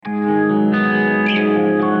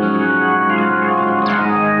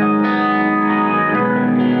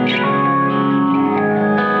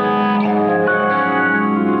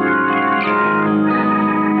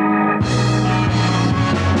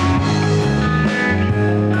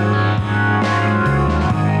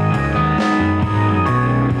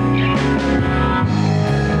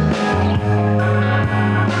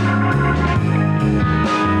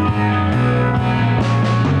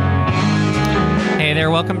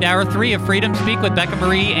to Hour 3 of Freedom Speak with Becca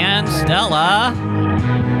Marie and Stella.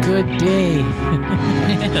 Good day.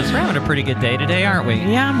 Yes, we're having a pretty good day today, aren't we?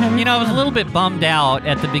 Yeah, I'm having I was a little bit bummed out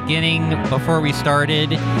at the beginning before we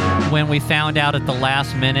started when we found out at the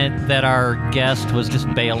last minute that our guest was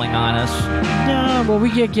just bailing on us. Yeah, well,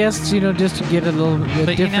 we get guests, just to get a little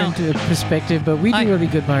bit different perspective, but we do really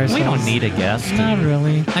good by ourselves. We don't need a guest. Not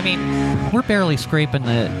really. I mean, we're barely scraping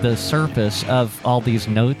the surface of all these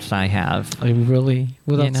notes I have. Really?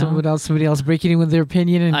 Without somebody else breaking in with their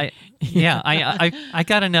opinion? I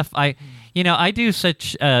got enough. I do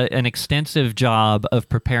such an extensive job of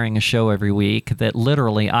preparing a show every week that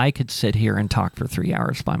literally I could sit here and talk for 3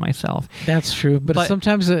 hours by myself. That's true, but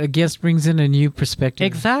sometimes a guest brings in a new perspective.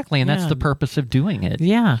 Exactly, and that's the purpose of doing it.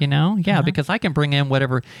 Yeah. Because I can bring in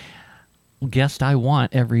whatever guest I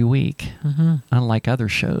want every week, unlike other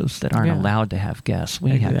shows that aren't allowed to have guests.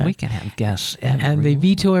 We can have guests and they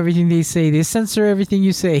veto everything they say. They censor everything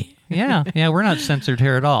you say. Yeah, we're not censored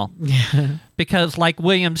here at all. Because like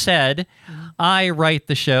William said, I write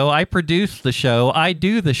the show, I produce the show, I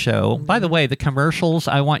do the show. By the way, the commercials,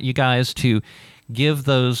 I want you guys to give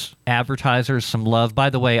those advertisers some love. By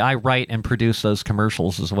the way, I write and produce those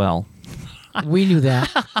commercials as well. We knew that.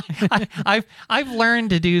 I've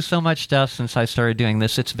learned to do so much stuff since I started doing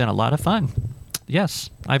this. It's been a lot of fun. Yes,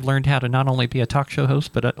 I've learned how to not only be a talk show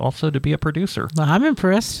host, but also to be a producer. I'm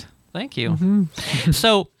impressed. Thank you.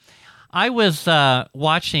 So I was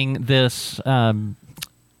watching this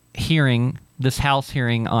this House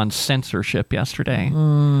hearing on censorship yesterday.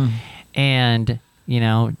 And,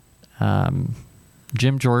 Jim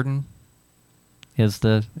Jordan is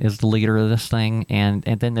the leader of this thing, and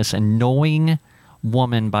then this annoying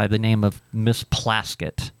woman by the name of Miss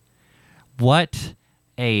Plaskett. What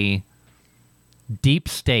a deep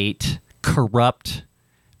state, corrupt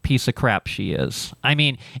piece of crap she is. I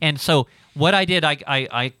mean, and so what I did,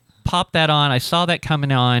 I popped that on. I saw that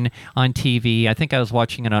coming on TV. I think I was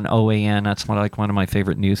watching it on OAN. That's one of my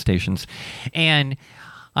favorite news stations. And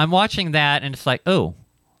I'm watching that, and it's like, oh,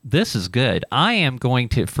 this is good. I am going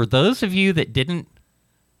to, for those of you that didn't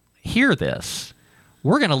hear this,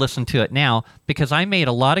 we're going to listen to it now because I made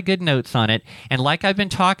a lot of good notes on it. And like I've been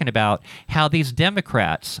talking about, how these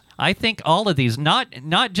Democrats, I think all of these, not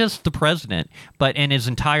just the president, but and his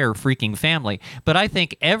entire freaking family, but I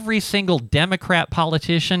think every single Democrat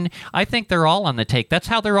politician, I think they're all on the take. That's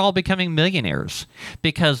how they're all becoming millionaires,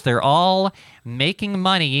 because they're all making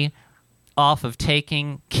money off of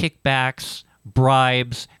taking kickbacks,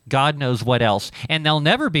 bribes, God knows what else, and they'll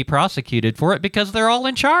never be prosecuted for it because they're all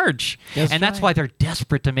in charge. That's why they're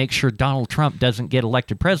desperate to make sure Donald Trump doesn't get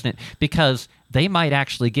elected president, because they might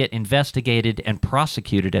actually get investigated and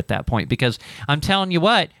prosecuted at that point. Because I'm telling you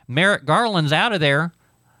what, Merrick Garland's out of there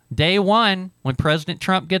day one when President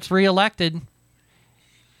Trump gets reelected,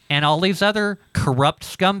 and all these other corrupt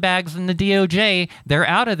scumbags in the DOJ, they're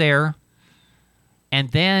out of there,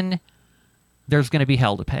 and then there's going to be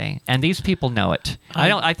hell to pay, and these people know it.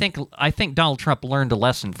 I think Donald Trump learned a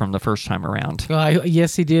lesson from the first time around.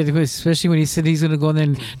 Yes, he did, especially when he said he's going to go in there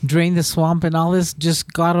and drain the swamp, and all this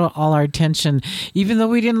just got all our attention. Even though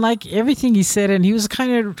we didn't like everything he said, and he was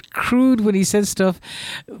kind of crude when he said stuff,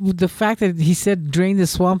 the fact that he said drain the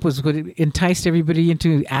swamp was what enticed everybody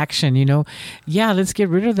into action. Yeah, let's get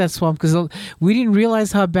rid of that swamp, because we didn't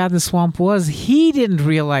realize how bad the swamp was. He didn't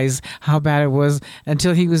realize how bad it was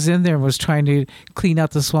until he was in there and was trying to clean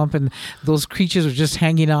out the swamp, and those creatures were just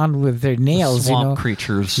hanging on with their nails. Swamp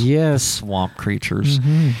creatures. Yes. Swamp creatures.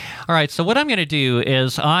 All right, so what I'm going to do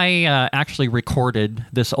is I actually recorded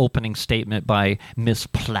this opening statement by Miss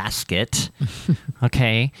Plaskett,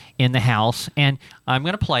 okay, in the House, and I'm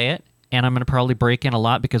going to play it, and I'm going to probably break in a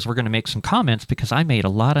lot because we're going to make some comments, because I made a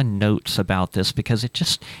lot of notes about this, because it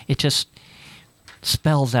just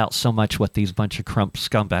spells out so much what these bunch of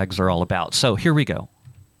scumbags are all about. So here we go.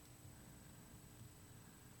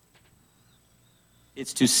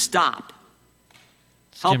 It's to stop.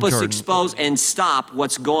 Help us expose and stop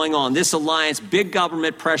what's going on. This alliance, big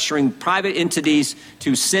government pressuring private entities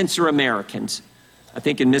to censor Americans. I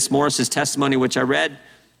think in Ms. Morris's testimony, which I read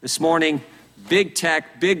this morning, big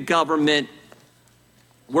tech, big government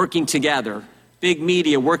working together, big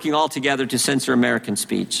media working all together to censor American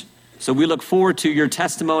speech. So we look forward to your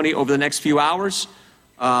testimony over the next few hours.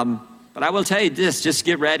 But I will tell you this, just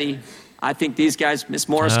get ready. I think these guys, Ms.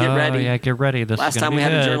 Morris, get ready. Yeah, get ready. Last time we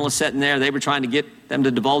had a journalist sitting there, they were trying to get them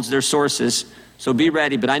to divulge their sources. So be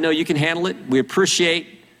ready. But I know you can handle it. We appreciate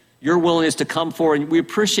your willingness to come forward, and we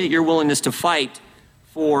appreciate your willingness to fight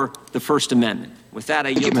for the First Amendment. With that, I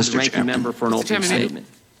yield to the ranking member for an opening statement.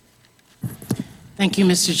 Thank you,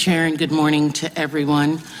 Mr. Chair, and good morning to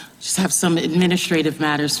everyone. Just have some administrative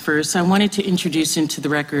matters first. I wanted to introduce into the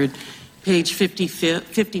record page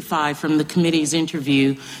 55 from the committee's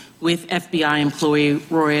interview with FBI employee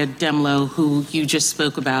Roya Demlow, who you just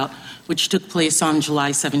spoke about, which took place on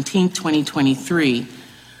July 17, 2023.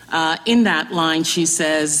 In that line, she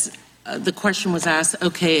says, the question was asked,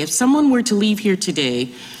 okay, if someone were to leave here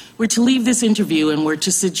today, were to leave this interview and were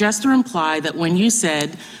to suggest or imply that when you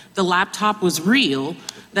said the laptop was real,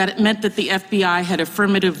 that it meant that the FBI had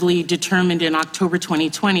affirmatively determined in October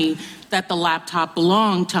 2020 that the laptop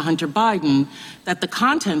belonged to Hunter Biden, that the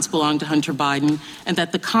contents belonged to Hunter Biden, and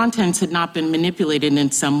that the contents had not been manipulated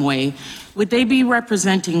in some way, would they be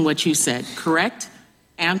representing what you said, correct?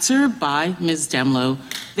 Answer by Ms. Demlow.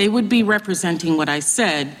 They would be representing what I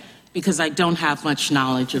said because I don't have much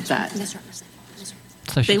knowledge of that.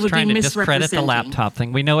 So she's trying to discredit the laptop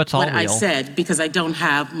thing. We know it's all real. What I said because I don't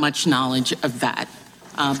have much knowledge of that.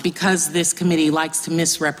 Because this committee likes to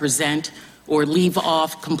misrepresent or leave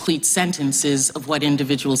off complete sentences of what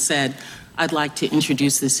individuals said, I'd like to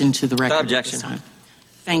introduce this into the record. Objection. At this time.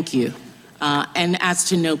 Thank you. And as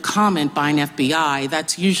to no comment by an FBI,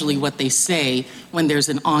 that's usually what they say when there's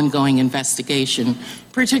an ongoing investigation,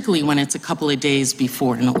 particularly when it's a couple of days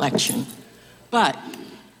before an election. But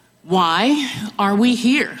why are we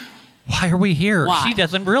here? Why are we here? Why? She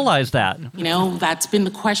doesn't realize that. You know, that's been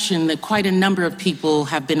the question that quite a number of people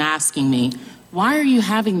have been asking me. Why are you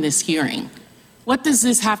having this hearing? What does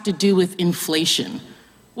this have to do with inflation?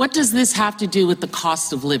 What does this have to do with the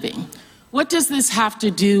cost of living? What does this have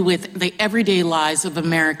to do with the everyday lives of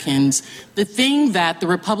Americans? The thing that the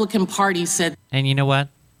Republican Party said. And you know what?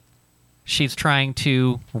 She's trying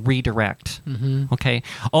to redirect. Okay.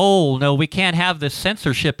 Oh, no, we can't have this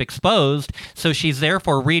censorship exposed. So she's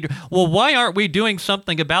therefore well, why aren't we doing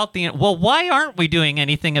something about why aren't we doing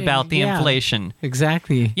anything about the inflation?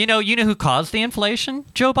 Exactly. You know who caused the inflation?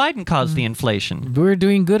 Joe Biden caused the inflation. We were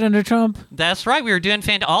doing good under Trump. That's right. We were doing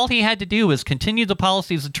fantastic. All he had to do was continue the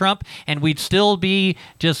policies of Trump, and we'd still be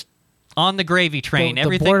just on the gravy train.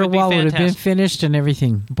 Everything border would be wall fantastic. would have been finished and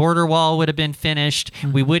everything. Border wall would have been finished.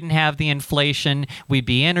 We wouldn't have the inflation. We'd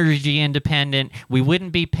be energy independent. We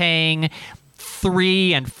wouldn't be paying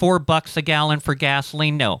 $3 and $4 a gallon for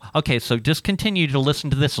gasoline. No. Okay, so just continue to listen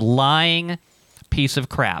to this lying piece of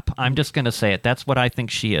crap. I'm just going to say it. That's what I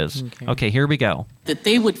think she is. Okay, here we go. That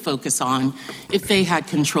they would focus on if they had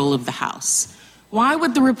control of the House. Why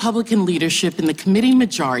would the Republican leadership and the committee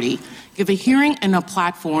majority give a hearing and a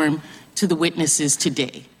platform to the witnesses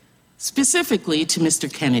today, specifically to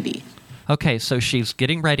Mr. Kennedy? Okay, so she's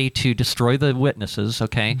getting ready to destroy the witnesses,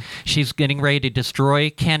 okay? She's getting ready to destroy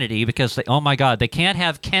Kennedy because, oh my God, they can't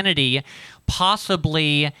have Kennedy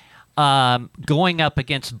possibly going up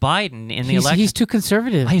against Biden in the election. He's too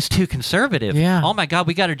conservative. He's too conservative. Yeah. Oh my God,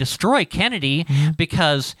 we got to destroy Kennedy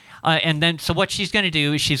because, and then so what she's going to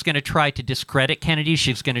do is she's going to try to discredit Kennedy.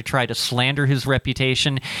 She's going to try to slander his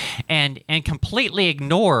reputation, and completely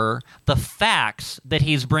ignore the facts that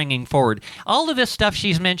he's bringing forward. All of this stuff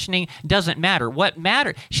she's mentioning doesn't matter. What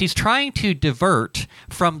matters? She's trying to divert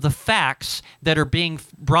from the facts that are being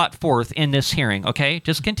brought forth in this hearing. Okay,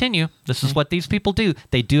 just continue. This is what these people do.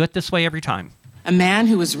 They do it this way every time. A man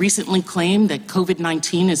who has recently claimed that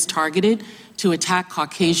COVID-19 is targeted to attack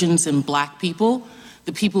Caucasians and Black people.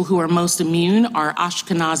 The people who are most immune are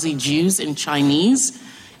Ashkenazi Jews and Chinese.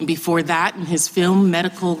 And before that, in his film,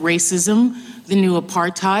 Medical Racism, The New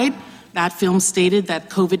Apartheid, that film stated that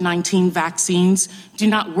COVID-19 vaccines do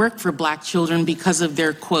not work for Black children because of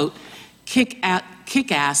their, quote,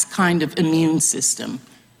 kick-ass kind of immune system,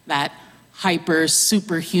 that hyper,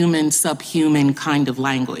 superhuman, subhuman kind of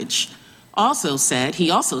language. He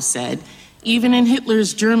also said, even in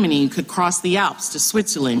Hitler's Germany, you could cross the Alps to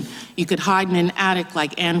Switzerland. You could hide in an attic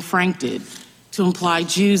like Anne Frank did, to imply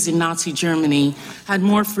Jews in Nazi Germany had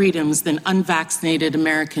more freedoms than unvaccinated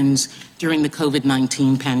Americans during the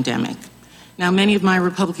COVID-19 pandemic. Now, many of my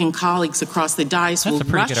Republican colleagues across the dais will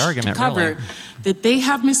rush to cover that they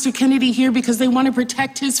have Mr. Kennedy here because they want to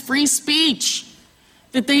protect his free speech,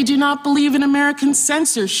 that they do not believe in American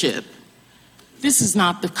censorship. This is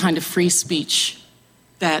not the kind of free speech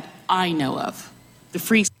that I know of.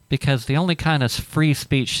 Because the only kind of free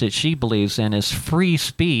speech that she believes in is free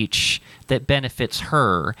speech that benefits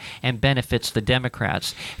her and benefits the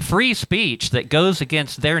Democrats. Free speech that goes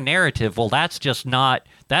against their narrative, well, that's not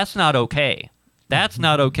okay. That's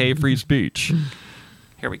not okay, free speech.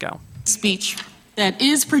 Here we go. Speech that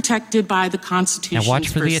is protected by the Constitution. And watch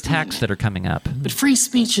for the attacks that are coming up. But free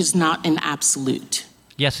speech is not an absolute.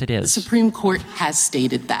 Yes, it is. The Supreme Court has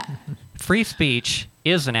stated that. Free speech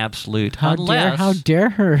is an absolute How dare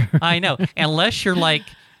her. I know. Unless you're like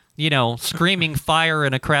screaming fire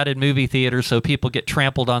in a crowded movie theater so people get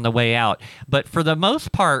trampled on the way out. But for the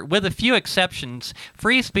most part, with a few exceptions,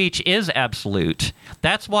 free speech is absolute.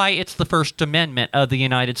 That's why it's the First Amendment of the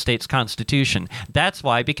United States Constitution. That's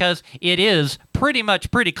why, because it is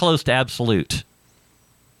pretty close to absolute.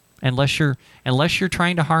 Unless you're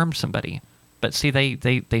trying to harm somebody. But see,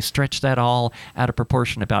 they stretch that all out of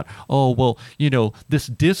proportion about, this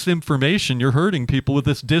disinformation, you're hurting people with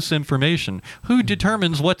this disinformation. Who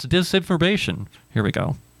determines what's disinformation? Here we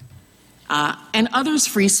go. And others'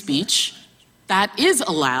 free speech that is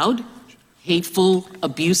allowed, hateful,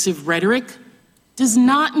 abusive rhetoric, does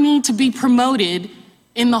not need to be promoted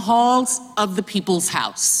in the halls of the people's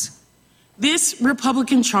house. This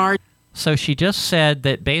Republican charge. So she just said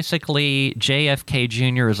that basically JFK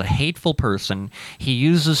Jr. is a hateful person. He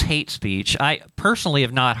uses hate speech. I personally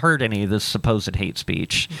have not heard any of this supposed hate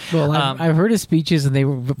speech. Well, I've heard his speeches, and they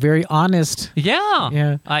were very honest.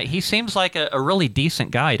 Yeah. He seems like a really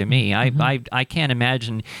decent guy to me. I can't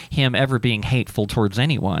imagine him ever being hateful towards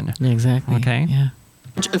anyone. Exactly. Okay? Yeah.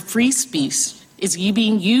 A free speech is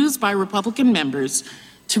being used by Republican members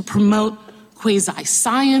to promote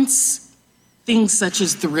quasi-science, things such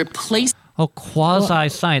as the replacement. Oh,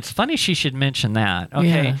 quasi-science. Funny she should mention that.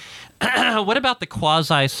 Okay. Yeah. What about the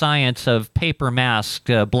quasi-science of paper mask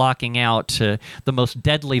blocking out the most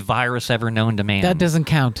deadly virus ever known to man? That doesn't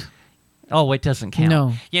count. Oh, it doesn't count.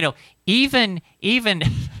 No. Even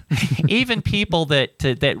people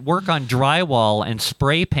that work on drywall and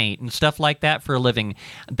spray paint and stuff like that for a living,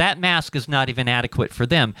 that mask is not even adequate for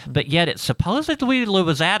them. But yet it supposedly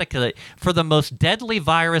was adequate for the most deadly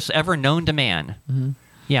virus ever known to man. Mm-hmm.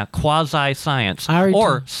 Yeah, quasi-science.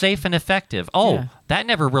 Or safe and effective. Oh, yeah. That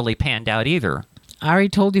never really panned out either. I already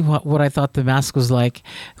told you what I thought the mask was like,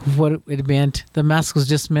 what it meant. The mask was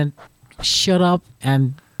just meant shut up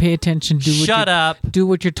and pay attention. Do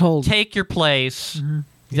what you're told. Take your place. Mm-hmm.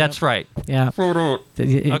 That's right. Yeah.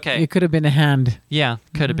 Okay. It could have been a hand. Yeah,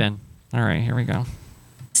 could have been. All right, here we go.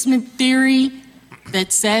 Theory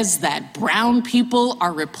that says that brown people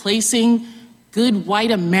are replacing good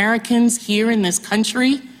white Americans here in this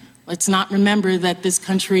country. Let's not remember that this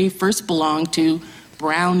country first belonged to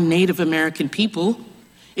brown Native American people.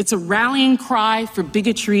 It's a rallying cry for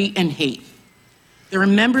bigotry and hate. There are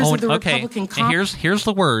members of the Republican Congress. Here's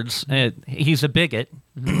the words. He's a bigot.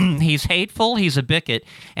 He's hateful. He's a bigot.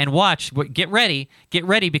 And watch. Get ready,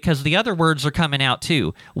 because the other words are coming out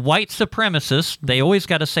too. White supremacists. They always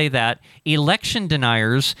got to say that. Election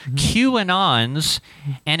deniers, QAnons,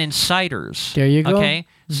 and inciters. There you go. Okay.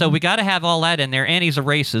 So we got to have all that in there. And he's a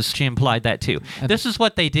racist. She implied that too. This is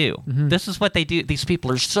what they do. Mm-hmm. This is what they do. These people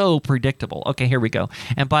are so predictable. Okay, here we go.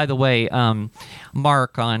 And by the way,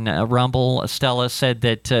 Mark on Rumble, Stella said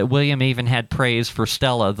that William even had praise for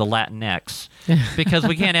Stella, the Latinx, because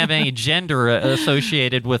we can't have any gender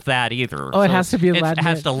associated with that either. Oh, it has to be a Latinx. It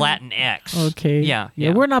has to Latinx. Okay. Yeah.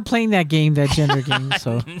 We're not playing that game, that gender game.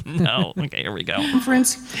 So no. Okay, here we go.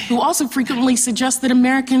 Conference, who also frequently suggests that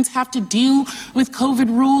Americans have to deal with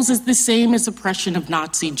COVID rules as the same as oppression of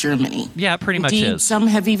Nazi Germany. Yeah, it pretty much Indeed, is. Some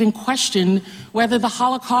have even questioned whether the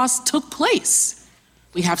Holocaust took place.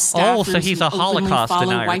 We have staffers so he's a Holocaust who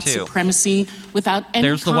follow denier white too. Supremacy without any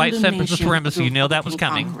There's the white supremacy. You know that was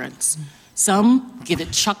Republican coming. Congress. Some give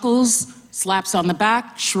it chuckles, slaps on the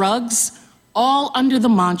back, shrugs, all under the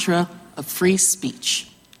mantra of free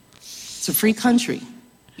speech. It's a free country.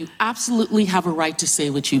 You absolutely have a right to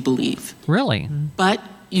say what you believe. Really? But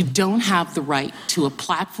you don't have the right to a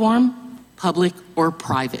platform, public or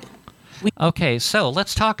private. Okay, so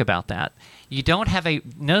let's talk about that. You don't have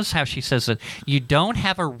notice how she says that you don't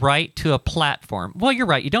have a right to a platform. Well, you're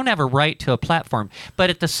right. You don't have a right to a platform. But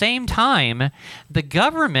at the same time, the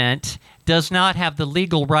government does not have the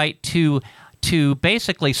legal right to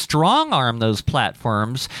basically strong-arm those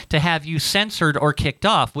platforms to have you censored or kicked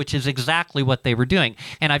off, which is exactly what they were doing.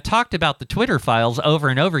 And I've talked about the Twitter files over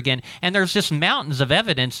and over again, and there's just mountains of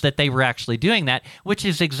evidence that they were actually doing that, which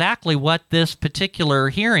is exactly what this particular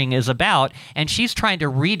hearing is about. And she's trying to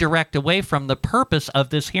redirect away from the purpose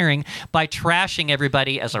of this hearing by trashing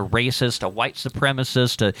everybody as a racist, a white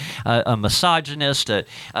supremacist, a misogynist, a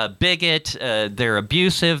bigot. They're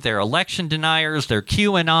abusive. They're election deniers. They're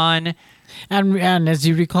QAnon. And as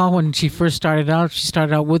you recall, when she first started out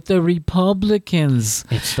with the Republicans.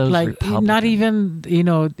 It's those like, Republicans. Not even,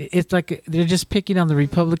 it's like they're just picking on the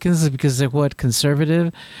Republicans because they're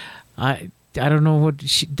conservative. I don't know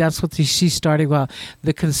that's what she started. Well,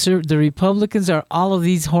 the Republicans are all of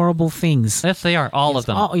these horrible things. Yes, they are. All of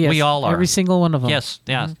them. We all are. Every single one of them. Yes.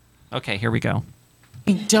 Okay, here we go.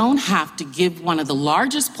 We don't have to give one of the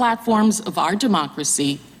largest platforms of our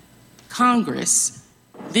democracy, Congress,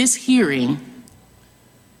 this hearing,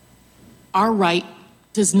 our right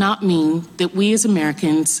does not mean that we as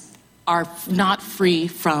Americans are not free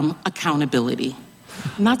from accountability.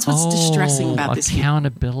 And that's what's distressing about this hearing.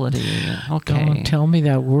 Accountability. Okay. Don't tell me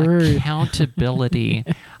that word. Accountability.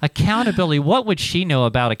 Accountability. What would she know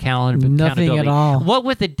about accountability? Nothing at all. What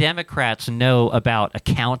would the Democrats know about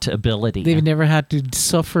accountability? They've never had to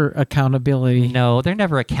suffer accountability. No, they're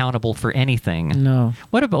never accountable for anything. No.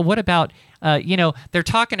 What about they're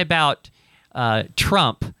talking about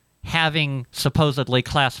Trump having supposedly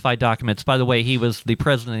classified documents. By the way, he was the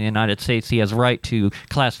president of the United States. He has right to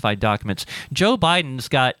classified documents. Joe Biden's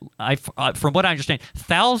got, from what I understand,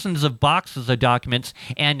 thousands of boxes of documents,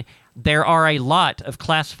 and there are a lot of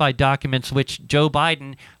classified documents which Joe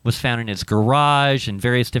Biden was found in his garage and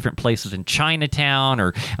various different places in Chinatown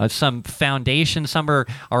or some foundation somewhere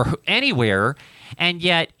or anywhere, and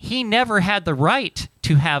yet he never had the right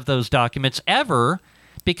to have those documents ever,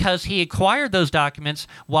 because he acquired those documents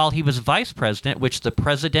while he was vice president, which the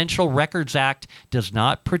Presidential Records Act does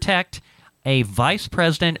not protect a vice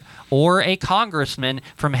president or a congressman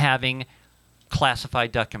from having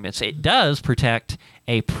classified documents. It does protect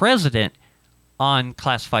a president on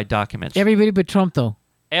classified documents. Everybody but Trump, though.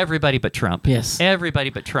 Everybody but Trump. Yes.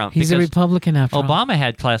 Everybody but Trump. He's a because Republican after all. Obama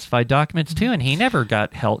had classified documents too, and he never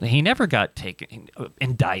got held. He never got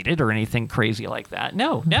indicted or anything crazy like that.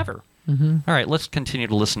 No, never. Mm-hmm. All right, let's continue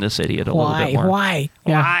to listen to this idiot a little bit more. Why?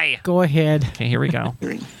 Why? Go ahead. Okay, here we go.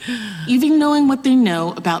 Even knowing what they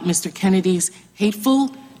know about Mr. Kennedy's hateful,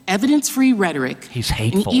 evidence-free rhetoric. He's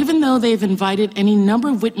hateful. And even though they've invited any number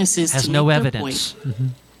of witnesses has to no make evidence. Their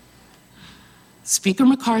point, Speaker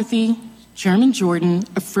McCarthy, Chairman Jordan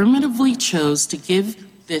affirmatively chose to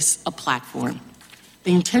give this a platform.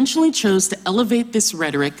 They intentionally chose to elevate this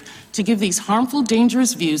rhetoric to give these harmful,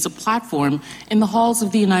 dangerous views a platform in the halls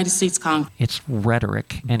of the United States Congress. It's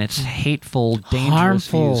rhetoric, and it's hateful, dangerous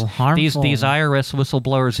Harmful, views. harmful. These IRS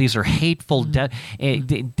whistleblowers, these are hateful,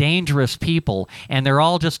 dangerous people, and they're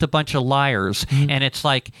all just a bunch of liars. And it's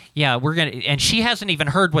like, yeah, we're going to... And she hasn't even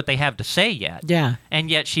heard what they have to say yet. Yeah. And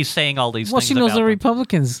yet she's saying all these Well, things she knows about the them.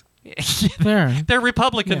 Republicans. There. They're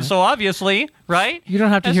Republicans, Yeah. so obviously, right? You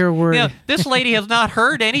don't have to hear a word. You know, this lady has not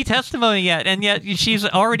heard any testimony yet, and yet she's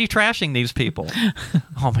already trashing these people.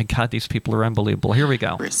 Oh my God, these people are unbelievable. Here we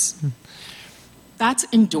go. That's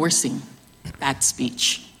endorsing that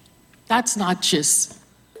speech. That's not just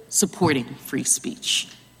supporting free speech.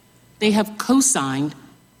 They have co-signed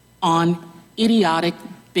on idiotic,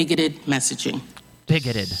 bigoted messaging.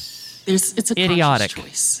 Bigoted. It's a Idiotic.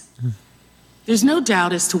 conscious choice. There's no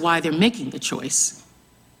doubt as to why they're making the choice.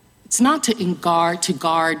 It's not to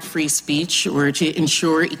guard free speech or to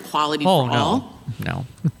ensure equality for all. No.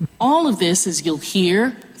 All of this, as you'll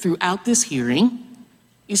hear throughout this hearing,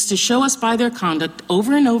 is to show us by their conduct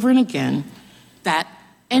over and over and again that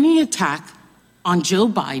any attack on Joe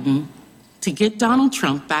Biden to get Donald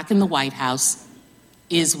Trump back in the White House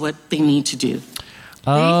is what they need to do.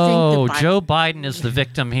 Oh, Joe Biden is the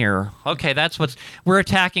victim here. Okay, we're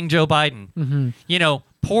attacking Joe Biden. Mm-hmm. You know,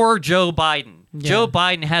 poor Joe Biden. Yeah. Joe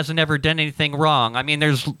Biden hasn't ever done anything wrong. I mean,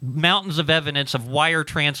 there's mountains of evidence of wire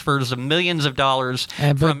transfers of millions of dollars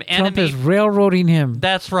But from Trump enemy. is railroading him.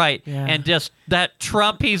 That's right. Yeah. And just that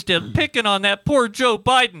Trump, he's just picking on that poor Joe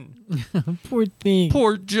Biden. Poor thing.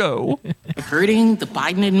 Poor Joe. Hurting the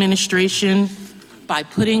Biden administration by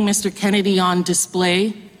putting Mr. Kennedy on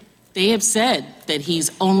display. They have said that he's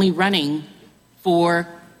only running for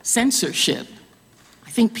censorship.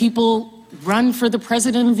 I think people run for the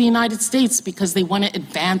President of the United States because they want to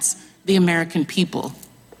advance the American people.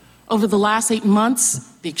 Over the last 8 months,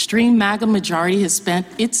 the extreme MAGA majority has spent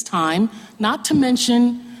its time, not to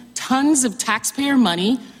mention tons of taxpayer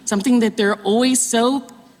money, something that they're always so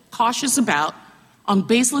cautious about, on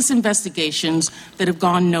baseless investigations that have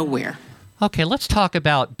gone nowhere. Okay, let's talk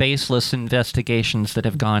about baseless investigations that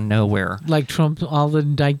have gone nowhere. Like Trump, all the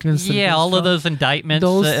indictments. Yeah, all of Trump. those indictments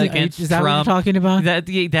Those against is that Trump. what you're talking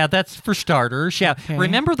about? That's for starters. Yeah. Okay.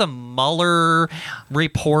 Remember the Mueller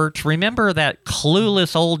report? Remember that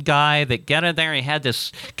clueless old guy that got in there and he had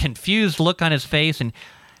this confused look on his face, and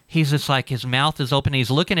he's just like, his mouth is open.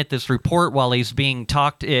 He's looking at this report while he's being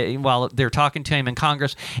talked, while they're talking to him in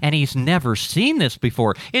Congress, and he's never seen this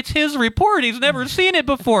before. It's his report. He's never seen it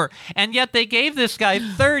before. And yet they gave this guy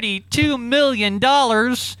 $32 million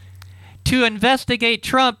to investigate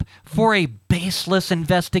Trump for a baseless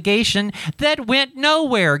investigation that went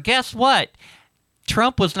nowhere. Guess what?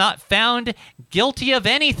 Trump was not found guilty of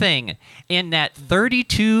anything in that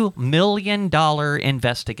 $32 million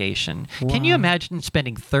investigation. Wow. Can you imagine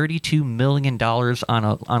spending $32 million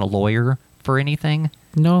on a lawyer for anything?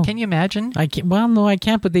 No. Can you imagine? I can't. Well, no, I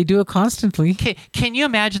can't. But they do it constantly. Can you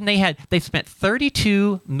imagine they spent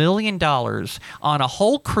 $32 million on a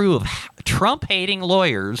whole crew of Trump-hating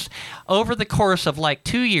lawyers over the course of like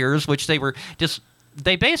 2 years, which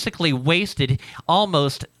they basically wasted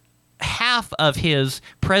almost half of his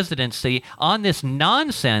presidency on this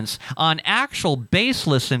nonsense, on actual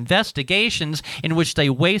baseless investigations in which they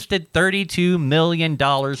wasted $32 million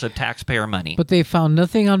of taxpayer money. But they found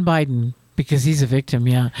nothing on Biden because he's a victim,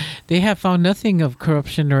 yeah. They have found nothing of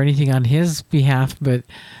corruption or anything on his behalf, but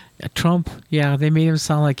Trump, yeah, they made him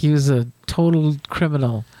sound like he was a total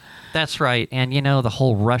criminal. That's right. And, the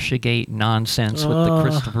whole Russiagate nonsense with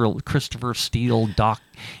the Christopher Steele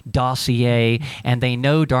dossier, and they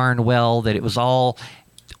know darn well that it was all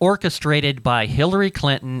orchestrated by Hillary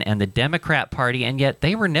Clinton and the Democrat Party, and yet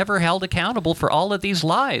they were never held accountable for all of these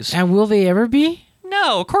lies. And will they ever be?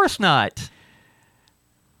 No, of course not.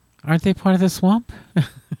 Aren't they part of the swamp?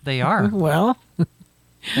 They are. Well,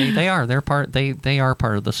 they are. They're part. They are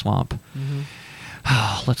part of the swamp.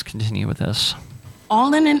 Mm-hmm. Let's continue with this.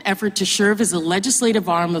 All in an effort to serve as a legislative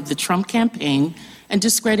arm of the Trump campaign and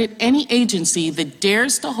discredit any agency that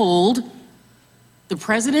dares to hold the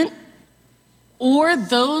president or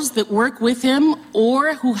those that work with him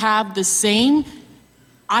or who have the same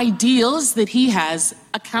ideals that he has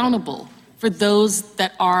accountable for those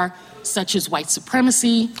that are such as white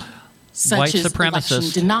supremacy, such as election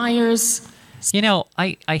deniers.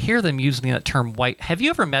 I hear them using that term white. Have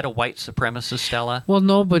you ever met a white supremacist, Stella? Well,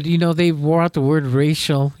 no, but, they wore out the word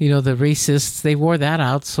racial. The racists, they wore that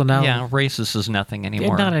out, so now... Yeah, racist is nothing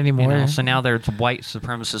anymore. Not anymore. So now there's white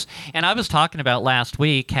supremacists. And I was talking about last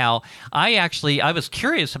week how I was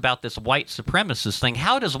curious about this white supremacist thing.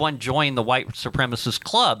 How does one join the white supremacist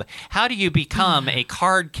club? How do you become a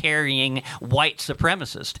card-carrying white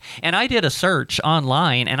supremacist? And I did a search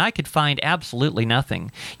online, and I could find absolutely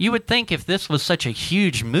nothing. You would think if this was such a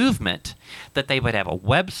huge movement that they would have a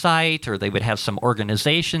website or they would have some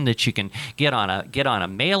organization that you can get on a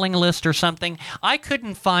mailing list or something. I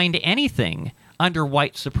couldn't find anything under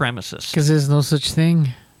white supremacists. Because there's no such thing.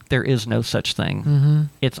 There is no such thing. Mm-hmm.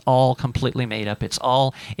 It's all completely made up.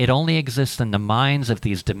 It only exists in the minds of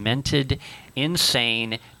these demented,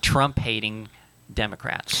 insane, Trump-hating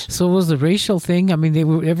Democrats. So was the racial thing? I mean,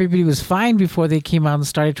 everybody was fine before they came out and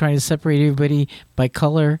started trying to separate everybody by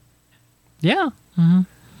color. Yeah.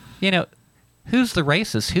 Mm-hmm. Who's the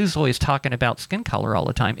racist? Who's always talking about skin color all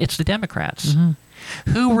the time? It's the Democrats.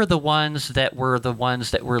 Mm-hmm. Who were the ones that were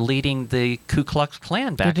leading the Ku Klux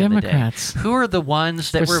Klan back the in the day? Democrats. Who are the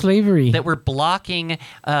ones that for were slavery, that were blocking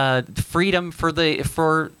freedom for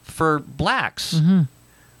blacks? Mm-hmm.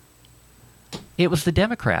 It was the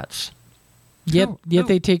Democrats. Yet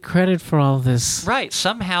they take credit for all this. Right.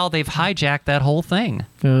 Somehow they've hijacked that whole thing.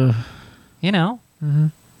 Mm-hmm.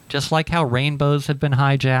 Just like how rainbows have been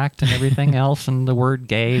hijacked and everything else, and the word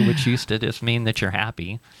gay, which used to just mean that you're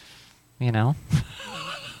happy,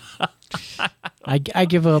 I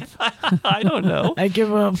give up. I don't know. I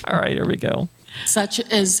give up. All right, here we go. Such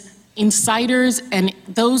as insiders and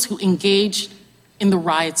those who engaged in the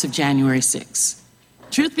riots of January 6th.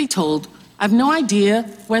 Truth be told, I have no idea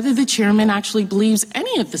whether the chairman actually believes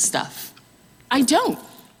any of the stuff. I don't.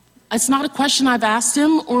 It's not a question I've asked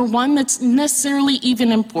him or one that's necessarily even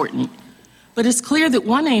important. But it's clear that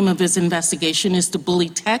one aim of his investigation is to bully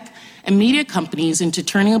tech and media companies into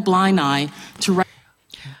turning a blind eye to...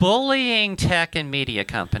 Bullying tech and media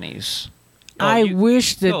companies.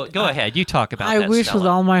 Wish that... Go ahead. You talk about that, wish Stella. With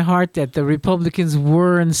all my heart that the Republicans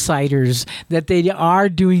were insiders, that they are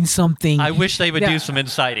doing something. I wish they would do some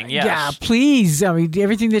inciting, yes. Yeah, please. I mean,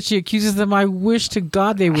 everything that she accuses them, I wish to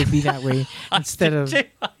God they would be that way instead of...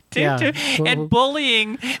 too. And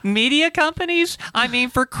bullying media companies? I mean,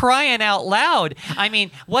 for crying out loud. I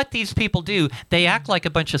mean, what these people do, they act like a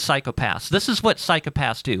bunch of psychopaths. This is what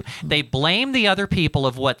psychopaths do. They blame the other people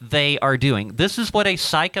of what they are doing. This is what a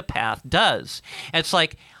psychopath does. It's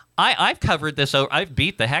like, I've covered this. I've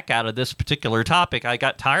beat the heck out of this particular topic. I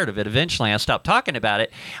got tired of it. Eventually, I stopped talking about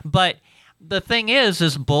it. But the thing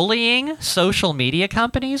is bullying social media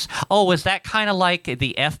companies? Oh, is that kind of like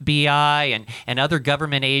the FBI and other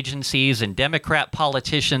government agencies and Democrat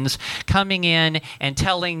politicians coming in and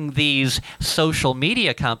telling these social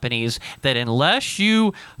media companies that unless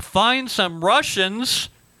you find some Russians,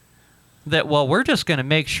 that, well, we're just going to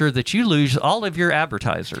make sure that you lose all of your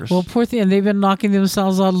advertisers. Well, poor thing, and they've been knocking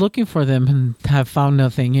themselves out looking for them and have found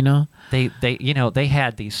nothing, They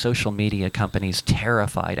had these social media companies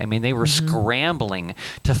terrified. I mean, they were scrambling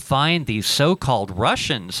to find these so-called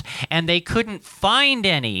Russians, and they couldn't find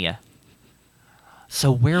any. So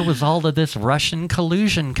where was all of this Russian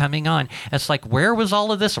collusion coming on? It's like, where was all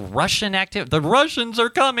of this Russian activity? The Russians are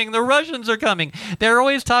coming. The Russians are coming. They're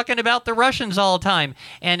always talking about the Russians all the time.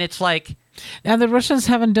 And it's like... And the Russians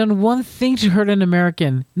haven't done one thing to hurt an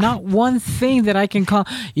American. Not one thing that I can call,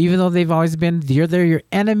 even though they've always been, they're your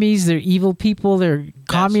enemies, they're evil people, they're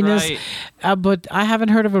communists. Right. But I haven't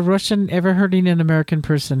heard of a Russian ever hurting an American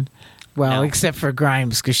person. Well, No. except for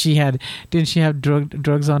Grimes, because didn't she have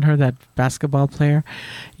drugs on her, that basketball player?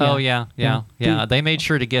 Oh yeah. They made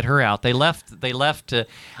sure to get her out. They left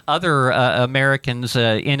other Americans,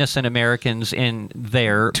 innocent Americans, in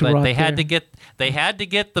there, To but rot they had there. to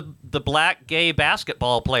get the black gay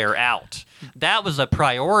basketball player out. That was a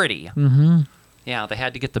priority. Mm-hmm. Yeah, they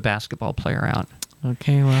had to get the basketball player out.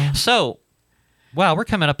 Okay, well. So, wow, we're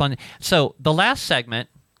coming up on. So the last segment.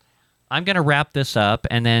 I'm going to wrap this up,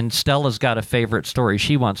 and then Stella's got a favorite story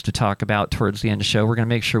she wants to talk about towards the end of the show. We're going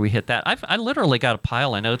to make sure we hit that. I literally got a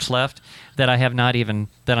pile of notes left that I'm not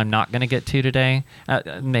going to get to today.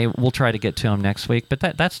 We'll try to get to them next week, but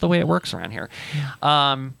that's the way it works around here.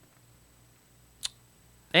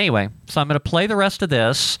 Anyway, so I'm going to play the rest of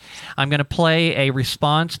this. I'm going to play a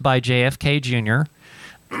response by JFK Jr.,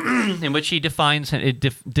 in which he defends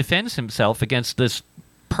himself against this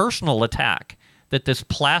personal attack that this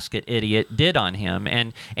Plaskett idiot did on him,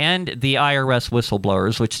 and the IRS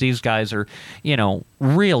whistleblowers, which these guys are,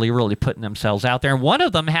 really, really putting themselves out there. And one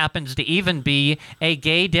of them happens to even be a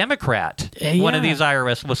gay Democrat, one of these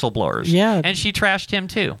IRS whistleblowers. Yeah. And she trashed him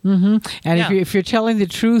too. Mm-hmm. And Yeah. if you're telling the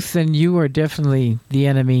truth, then you are definitely the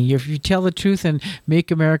enemy. If you tell the truth and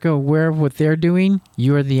make America aware of what they're doing,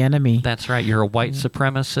 you are the enemy. That's right. You're a white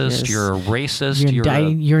supremacist. Yes. You're a racist.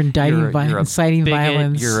 You're inciting a bigot,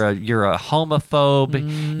 violence. You're a homophobe.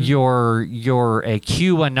 You're a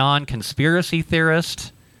QAnon conspiracy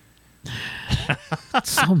theorist.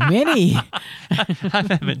 So many. I'm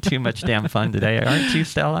having too much damn fun today, aren't you,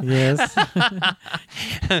 Stella? Yes.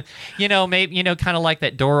 Maybe kind of like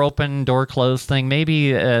that door open, door closed thing.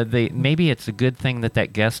 Maybe it's a good thing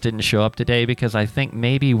that guest didn't show up today, because I think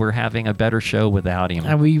maybe we're having a better show without him.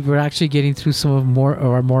 And we were actually getting through some of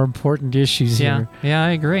our more important issues here. Yeah, I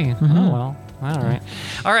agree. Mm-hmm. Oh well.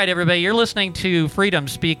 All right, everybody. You're listening to Freedom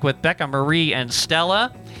Speak with Becca Marie and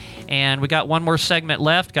Stella. And we got one more segment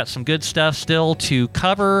left. Got some good stuff still to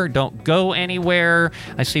cover. Don't go anywhere.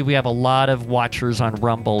 I see we have a lot of watchers on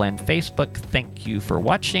Rumble and Facebook. Thank you for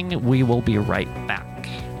watching. We will be right back.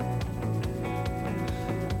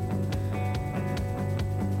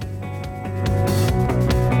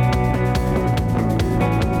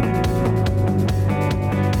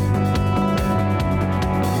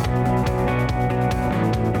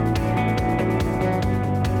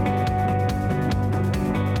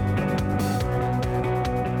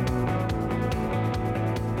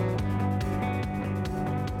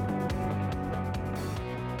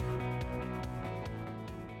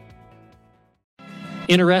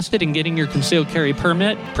 Interested in getting your concealed carry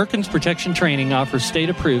permit? Perkins Protection Training offers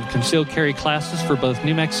state-approved concealed carry classes for both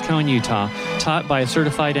New Mexico and Utah, taught by a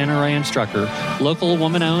certified NRA instructor. Local,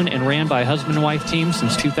 woman-owned, and ran by a husband and wife team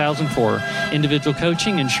since 2004. Individual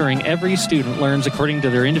coaching, ensuring every student learns according to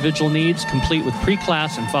their individual needs, complete with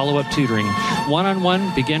pre-class and follow-up tutoring.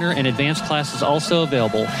 One-on-one, beginner, and advanced classes also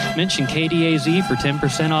available. Mention KDAZ for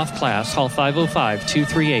 10% off class. Call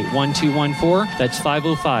 505-238-1214. That's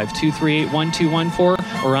 505-238-1214.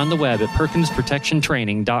 Or on the web at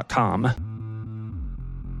PerkinsProtectionTraining.com.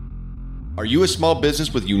 Are you a small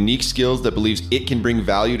business with unique skills that believes it can bring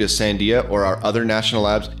value to Sandia or our other national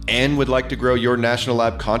labs and would like to grow your national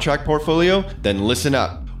lab contract portfolio? Then listen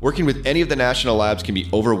up. Working with any of the national labs can be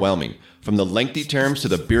overwhelming. From the lengthy terms to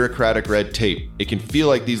the bureaucratic red tape, it can feel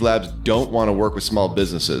like these labs don't want to work with small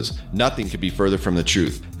businesses. Nothing could be further from the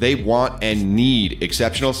truth. They want and need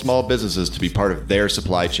exceptional small businesses to be part of their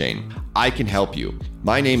supply chain. I can help you.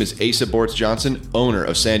 My name is Asa Bortz Johnson, owner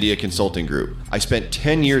of Sandia Consulting Group. I spent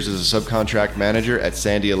 10 years as a subcontract manager at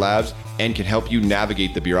Sandia Labs and can help you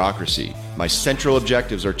navigate the bureaucracy. My central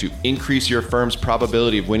objectives are to increase your firm's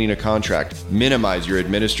probability of winning a contract, minimize your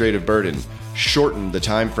administrative burden, shorten the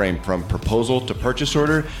time frame from proposal to purchase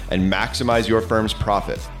order, and maximize your firm's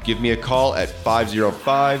profit. Give me a call at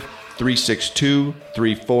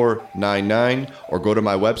 505-362-3499 or go to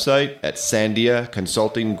my website at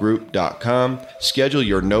sandiaconsultinggroup.com. Schedule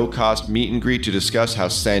your no-cost meet and greet to discuss how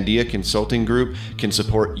Sandia Consulting Group can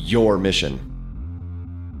support your mission.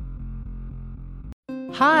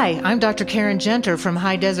 Hi, I'm Dr. Karen Genter from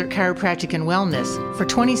High Desert Chiropractic and Wellness. For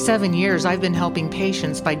 27 years, I've been helping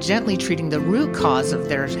patients by gently treating the root cause of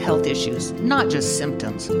their health issues, not just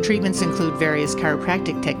symptoms. Treatments include various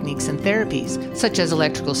chiropractic techniques and therapies, such as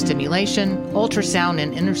electrical stimulation, ultrasound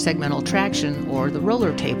and intersegmental traction, or the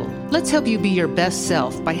roller table. Let's help you be your best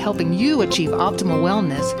self by helping you achieve optimal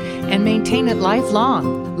wellness and maintain it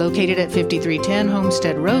lifelong. Located at 5310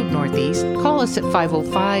 Homestead Road Northeast, call us at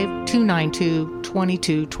 505-292-2226.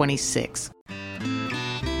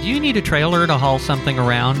 Do you need a trailer to haul something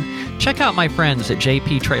around? Check out my friends at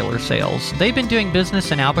JP Trailer Sales. They've been doing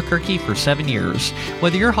business in Albuquerque for 7 years.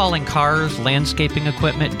 Whether you're hauling cars, landscaping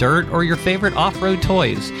equipment, dirt, or your favorite off-road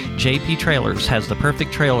toys, JP Trailers has the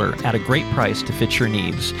perfect trailer at a great price to fit your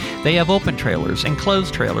needs. They have open trailers and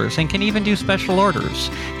closed trailers and can even do special orders.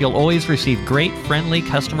 You'll always receive great, friendly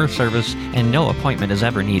customer service and no appointment is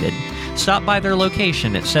ever needed. Stop by their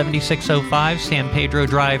location at 7605 San Pedro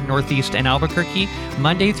Drive Northeast in Albuquerque,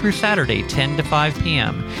 Monday through Saturday, 10 to 5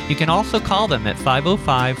 p.m. You can also call them at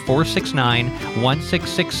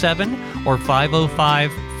 505-469-1667 or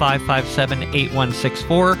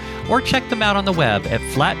 505-557-8164, or check them out on the web at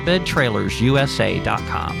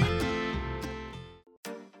flatbedtrailersusa.com.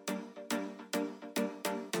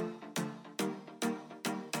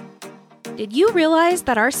 Did you realize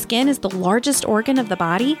that our skin is the largest organ of the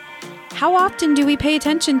body? How often do we pay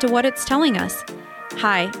attention to what it's telling us?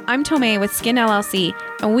 Hi, I'm Tomei with Skin LLC,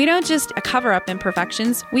 and we don't just cover up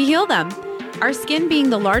imperfections, we heal them. Our skin, being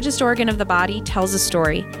the largest organ of the body, tells a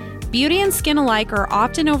story. Beauty and skin alike are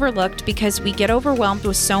often overlooked because we get overwhelmed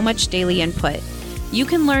with so much daily input. You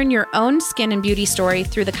can learn your own skin and beauty story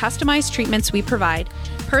through the customized treatments we provide,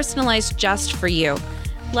 personalized just for you.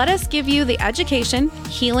 Let us give you the education,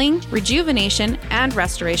 healing, rejuvenation, and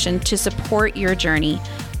restoration to support your journey.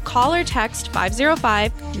 Call or text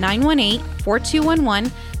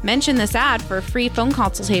 505-918-4211, mention this ad for a free phone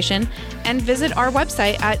consultation, and visit our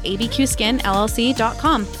website at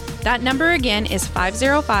abqskinllc.com. That number again is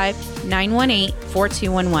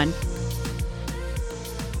 505-918-4211.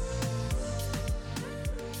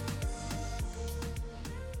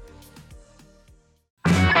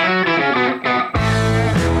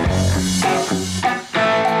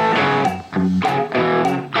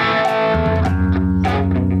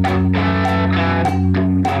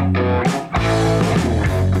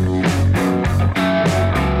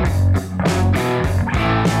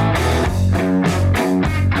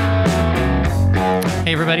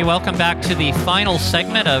 Welcome back to the final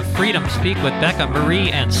segment of Freedom Speak with Becca,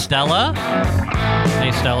 Marie, and Stella.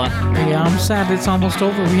 Hey, Stella. Yeah, I'm sad it's almost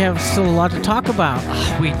over. We have still a lot to talk about.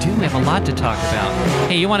 We do have a lot to talk about.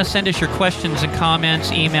 Hey, you want to send us your questions and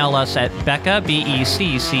comments? Email us at Becca,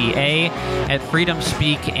 B-E-C-C-A, at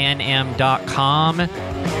freedomspeaknm.com.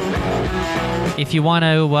 If you want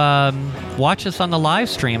to watch us on the live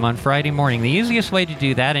stream on Friday morning, the easiest way to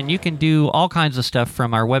do that, and you can do all kinds of stuff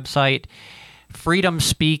from our website,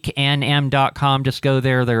 freedomspeaknm.com. Just go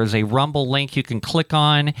there. There's a Rumble link you can click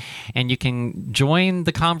on, and you can join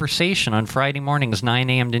the conversation on Friday mornings, 9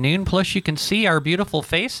 a.m. to noon. Plus, you can see our beautiful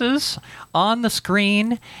faces on the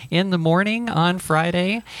screen in the morning on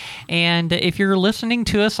Friday. And if you're listening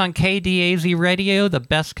to us on KDAZ Radio, the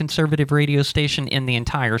best conservative radio station in the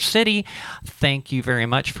entire city, thank you very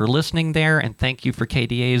much for listening there, and thank you for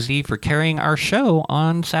KDAZ for carrying our show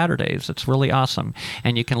on Saturdays. It's really awesome.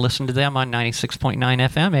 And you can listen to them on 96.9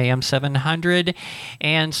 FM, AM 700,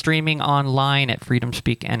 and streaming online at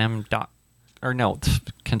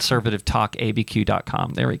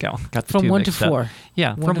conservativetalkabq.com. There we go. Got the from two 1 to mixed up. 4.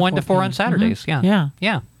 Yeah, from 1 to 4 on Saturdays. Mm-hmm.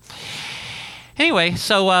 Yeah. Anyway,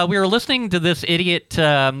 so we were listening to this idiot,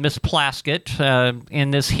 Miss Plaskett,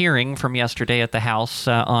 in this hearing from yesterday at the House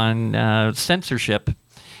on censorship.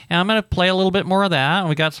 And I'm going to play a little bit more of that.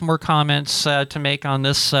 We got some more comments to make on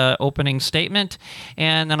this opening statement.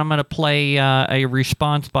 And then I'm going to play a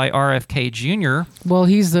response by RFK Jr. Well,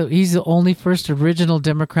 he's the only first original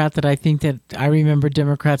Democrat that I think that I remember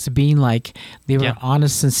Democrats being like. They were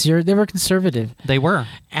honest, sincere. They were conservative. They were.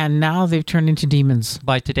 And now they've turned into demons.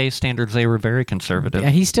 By today's standards, they were very conservative. Yeah,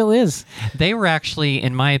 he still is. They were actually,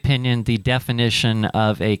 in my opinion, the definition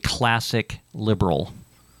of a classic liberal.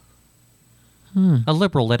 A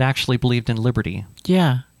liberal that actually believed in liberty.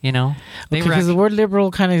 Yeah. You know? Because the word liberal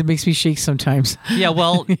kind of makes me shake sometimes. Yeah,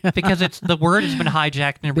 well, because the word has been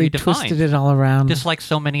hijacked and they redefined. Twisted it all around. Just like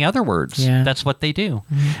so many other words. Yeah. That's what they do.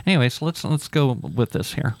 Mm-hmm. Anyway, so let's go with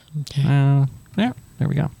this here. Okay. There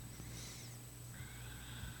we go.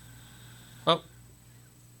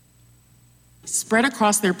 Spread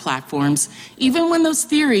across their platforms, even when those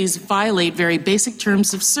theories violate very basic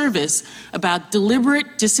terms of service about deliberate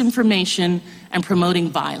disinformation and promoting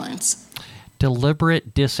violence.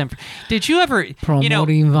 Deliberate disinformation. Did you ever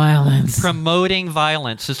Promoting violence? Promoting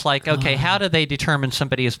violence. It's like, okay, how do they determine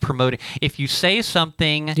somebody is promoting? If you say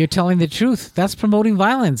something, You're telling the truth. That's promoting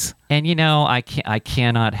violence. and I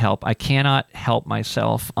cannot help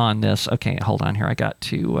myself on this. Okay, hold on here. I got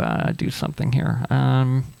to do something here.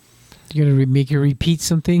 You're going to make you repeat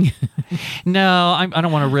something? No, I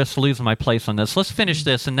don't want to risk losing my place on this. Let's finish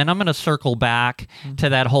this, and then I'm going to circle back to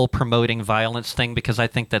that whole promoting violence thing because I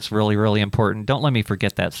think that's really, really important. Don't let me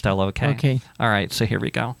forget that, Stella, okay? Okay. All right, so here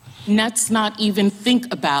we go. Let's not even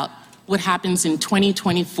think about what happens in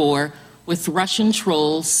 2024 with Russian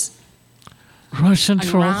trolls. Russian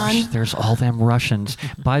trolls. Iran. There's all them Russians.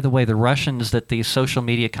 By the way, the Russians that these social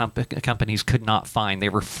media companies could not find. They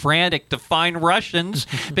were frantic to find Russians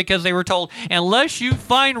because they were told, unless you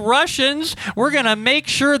find Russians, we're going to make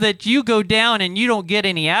sure that you go down and you don't get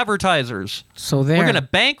any advertisers. So there. We're going to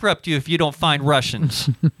bankrupt you if you don't find Russians.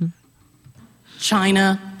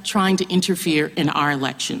 China trying to interfere in our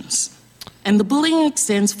elections. And the bullying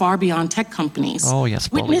extends far beyond tech companies. Oh,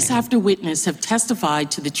 yes, Witness bullying. after witness have testified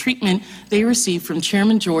to the treatment they received from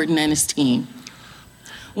Chairman Jordan and his team.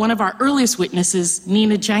 One of our earliest witnesses,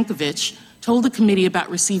 Nina Jankovic, told the committee about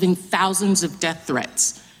receiving thousands of death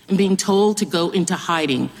threats and being told to go into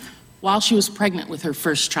hiding while she was pregnant with her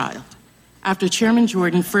first child, after Chairman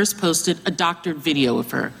Jordan first posted a doctored video of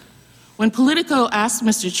her. When Politico asked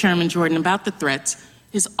Mr. Chairman Jordan about the threats,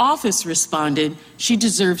 his office responded, she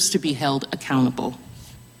deserves to be held accountable.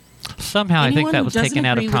 Somehow I think that was taken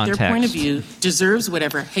out of Anyone who doesn't agree with their point of context. view deserves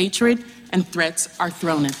whatever hatred and threats are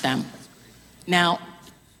thrown at them. Now,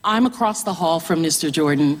 I'm across the hall from Mr.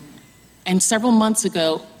 Jordan, and several months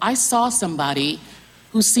ago, I saw somebody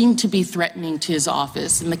who seemed to be threatening to his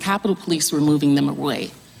office, and the Capitol Police were moving them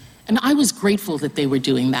away. And I was grateful that they were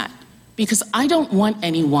doing that, because I don't want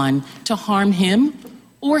anyone to harm him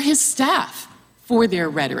or his staff for their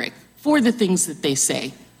rhetoric, for the things that they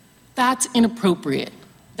say. That's inappropriate.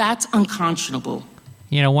 That's unconscionable.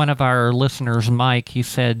 One of our listeners, Mike, he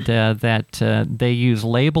said that they use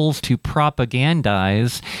labels to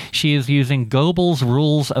propagandize. She is using Goebbels'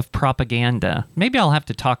 rules of propaganda. Maybe I'll have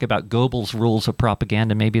to talk about Goebbels' rules of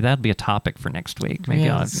propaganda. Maybe that'd be a topic for next week. Maybe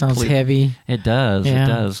Yeah, I'll it sounds include- heavy. It does. Yeah. It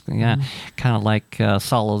does. Yeah, kind of like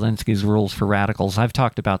Saul Alinsky's rules for radicals. I've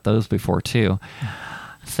talked about those before too.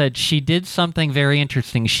 Said she did something very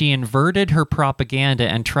interesting. She inverted her propaganda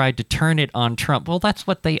and tried to turn it on Trump. Well, that's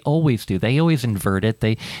what they always do. They always invert it.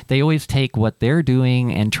 They always take what they're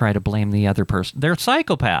doing and try to blame the other person. They're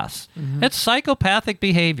psychopaths. It's psychopathic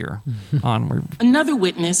behavior. Onward. Another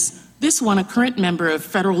witness, this one a current member of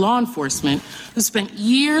federal law enforcement who spent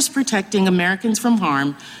years protecting Americans from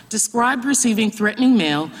harm, described receiving threatening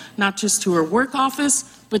mail not just to her work office,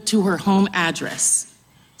 but to her home address.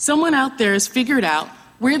 Someone out there has figured out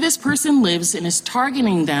where this person lives and is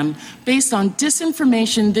targeting them based on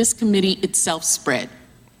disinformation this committee itself spread.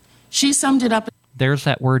 She summed it up. There's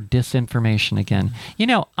that word disinformation again.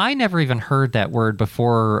 I never even heard that word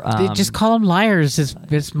before. They just call them liars.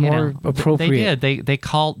 It's more appropriate. They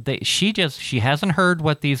did. She hasn't heard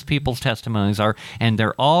what these people's testimonies are, and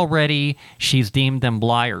she's deemed them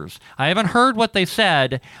liars. I haven't heard what they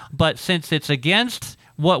said, but since it's against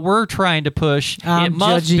what we're trying to push, I'm it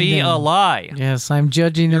must judging be them. a lie. Yes, I'm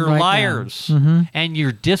judging them You're right liars, now. and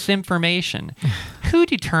you're disinformation. Who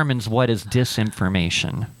determines what is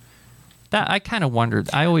disinformation? That I kind of wondered.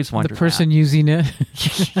 I always wondered. The person that. using it.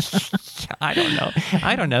 I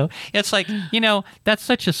don't know. It's like, that's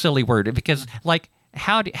such a silly word because, like,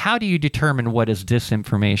 how do you determine what is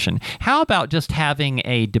disinformation? How about just having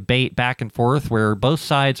a debate back and forth where both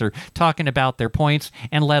sides are talking about their points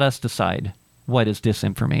and let us decide what is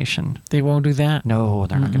disinformation? They won't do that. No,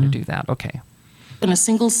 they're not going to do that. Okay. In a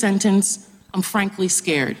single sentence, I'm frankly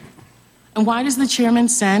scared. And why does the chairman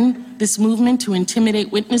send this movement to intimidate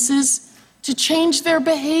witnesses? To change their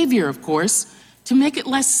behavior, of course, to make it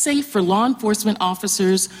less safe for law enforcement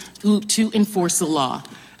officers to enforce the law,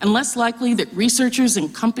 and less likely that researchers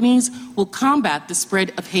and companies will combat the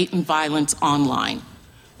spread of hate and violence online.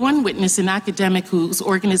 One witness, an academic whose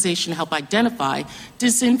organization helped identify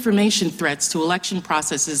disinformation threats to election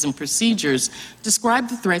processes and procedures, described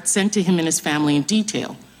the threats sent to him and his family in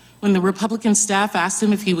detail. When the Republican staff asked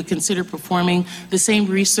him if he would consider performing the same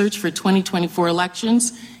research for 2024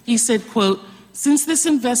 elections, he said, quote, "Since this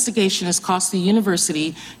investigation has cost the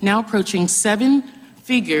university now approaching 7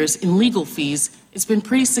 figures in legal fees, it's been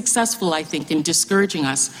pretty successful, I think, in discouraging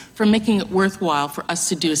us from making it worthwhile for us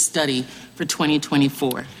to do a study for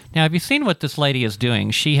 2024. Now, have you seen what this lady is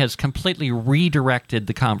doing? She has completely redirected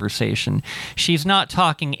the conversation. She's not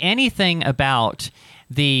talking anything about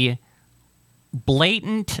the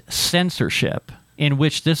blatant censorship in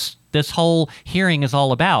which this whole hearing is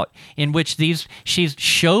all about, in which she's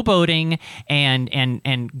showboating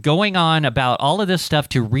and going on about all of this stuff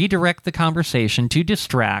to redirect the conversation, to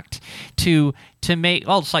distract, to make,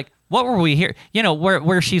 it's like, what were we here?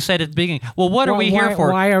 Where she said at the beginning, well, what are we here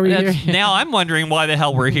for? Why are we here? Now I'm wondering why the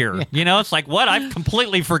hell we're here. It's like, what? I've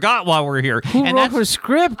completely forgot why we're here. Who wrote her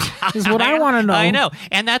script is what I want to know. I know.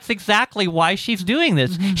 And that's exactly why she's doing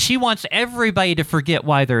this. Mm-hmm. She wants everybody to forget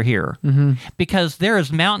why they're here. Mm-hmm. Because there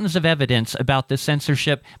is mountains of evidence about this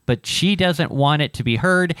censorship, but she doesn't want it to be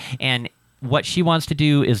heard. And what she wants to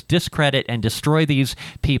do is discredit and destroy these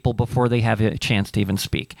people before they have a chance to even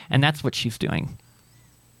speak. And that's what she's doing.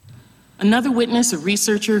 Another witness, a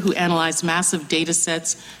researcher who analyzed massive data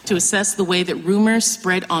sets to assess the way that rumors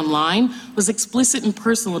spread online, was explicit and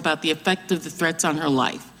personal about the effect of the threats on her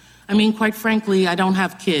life. I mean, quite frankly, I don't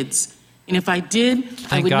have kids. And if I did,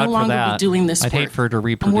 I would no longer be doing this work. I'd hate for her to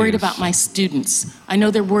reproduce. I'm worried about my students. I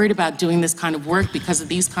know they're worried about doing this kind of work because of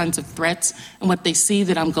these kinds of threats and what they see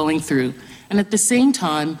that I'm going through. And at the same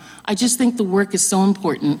time, I just think the work is so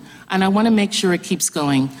important, and I want to make sure it keeps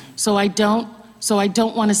going. So I don't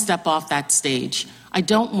want to step off that stage. I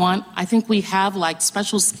think we have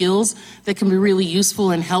special skills that can be really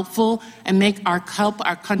useful and helpful and help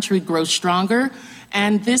our country grow stronger.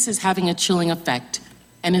 And this is having a chilling effect.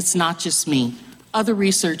 And it's not just me. Other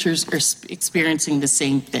researchers are experiencing the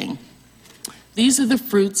same thing. These are the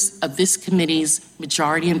fruits of this committee's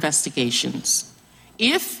majority investigations.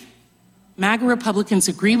 If MAGA Republicans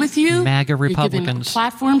agree with you, you're given a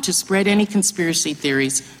platform to spread any conspiracy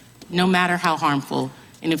theories, no matter how harmful.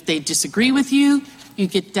 And if they disagree with you, you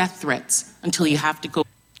get death threats until you have to go.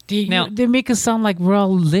 They make us sound like we're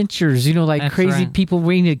all lynchers, like crazy people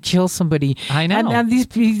waiting to kill somebody. I know. And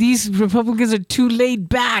these Republicans are too laid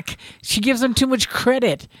back. She gives them too much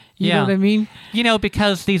credit. You know what I mean?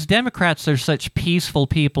 Because these Democrats are such peaceful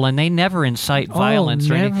people and they never incite violence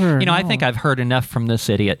or anything. No. I think I've heard enough from this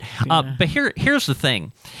idiot. Yeah. But here's the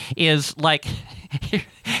thing, is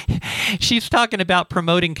she's talking about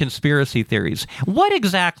promoting conspiracy theories. What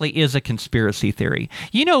exactly is a conspiracy theory?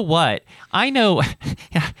 You know what? I know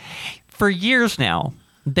for years now,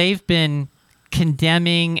 they've been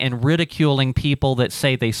condemning and ridiculing people that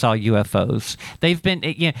say they saw UFOs. They've been,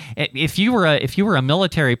 if you were a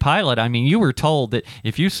military pilot, I mean, you were told that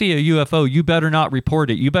if you see a UFO, you better not report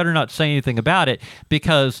it. You better not say anything about it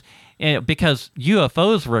because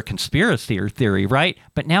UFOs were a conspiracy theory, right?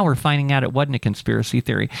 But now we're finding out it wasn't a conspiracy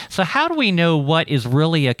theory. So how do we know what is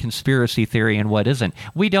really a conspiracy theory and what isn't?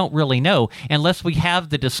 We don't really know unless we have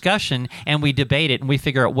the discussion and we debate it and we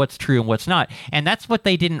figure out what's true and what's not. And that's what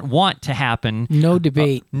they didn't want to happen. No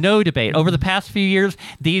debate. No debate. Over the past few years,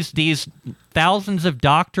 these thousands of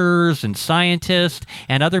doctors and scientists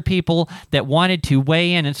and other people that wanted to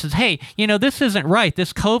weigh in and says, hey, this isn't right.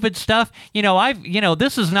 This COVID stuff,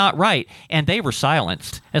 this is not right. And they were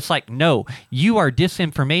silenced. It's like, no, you are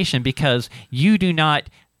disinformation because you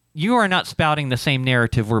are not spouting the same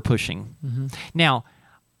narrative we're pushing. Mm-hmm. Now,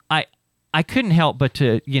 I couldn't help but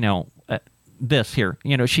to, this here,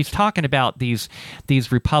 she's talking about these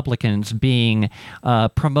Republicans being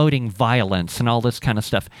promoting violence and all this kind of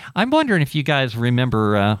stuff. I'm wondering if you guys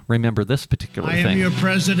remember this particular thing. I am your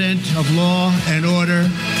president of law and order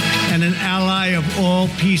and an ally of all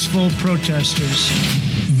peaceful protesters.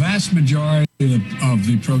 The vast majority of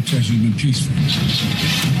the protesters have been peaceful.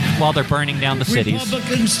 While they're burning down the cities.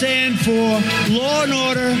 Republicans stand for law and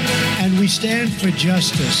order, and we stand for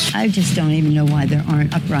justice. I just don't even know why there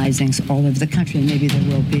aren't uprisings all over the country, and maybe there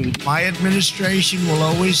will be. My administration will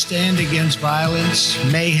always stand against violence,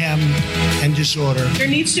 mayhem, and disorder. There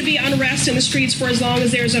needs to be unrest in the streets for as long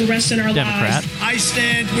as there's unrest in our lives. I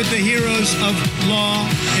stand with the heroes of law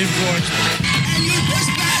enforcement. And you push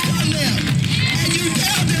back on them, and you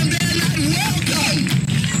tell them they're not welcome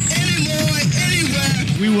anymore,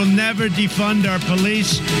 anywhere. We will never defund our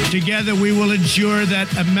police. Together, we will ensure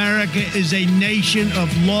that America is a nation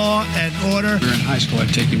of law and order. We were in high school,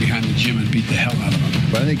 I'd take him behind the gym and beat the hell out of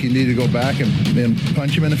him. But I think you need to go back and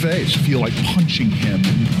punch him in the face. Feel like punching him.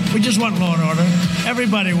 We just want law and order.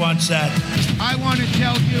 Everybody wants that. I want to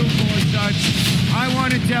tell you, Gorsuch, I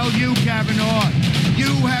want to tell you, Kavanaugh,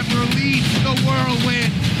 you have released the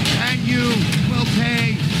whirlwind, and you will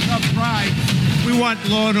pay the price. We want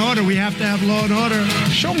law and order. We have to have law and order.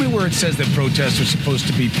 Show me where it says that protests are supposed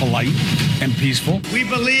to be polite and peaceful. We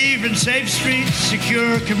believe in safe streets,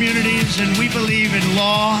 secure communities, and we believe in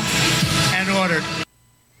law and order.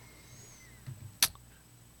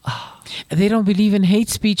 they don't believe in hate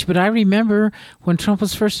speech. But I remember when Trump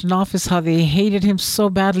was first in office, how they hated him so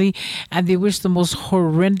badly, and they wished the most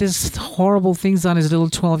horrendous, horrible things on his little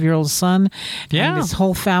 12-year-old son and his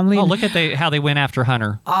whole family. Oh, look at how they went after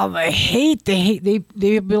Hunter. Oh, they hate.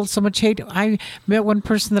 They built so much hate. I met one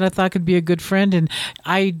person that I thought could be a good friend, and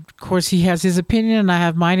of course, he has his opinion, and I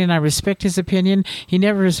have mine, and I respect his opinion. He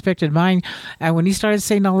never respected mine. And when he started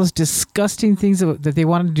saying all those disgusting things that they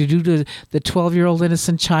wanted to do to the 12-year-old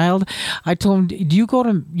innocent child, I told him, "Do you go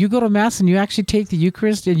to mass and you actually take the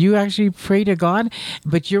Eucharist and you actually pray to God,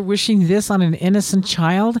 but you're wishing this on an innocent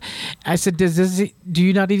child?" I said, "Do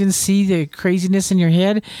you not even see the craziness in your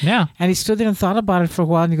head?" Yeah. And he stood there and thought about it for a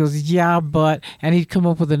while, and he goes, "Yeah, but," and he'd come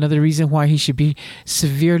up with another reason why he should be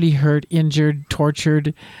severely hurt, injured,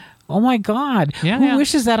 tortured. Oh my God! Who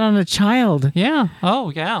wishes that on a child? Yeah.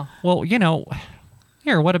 Oh yeah. Well,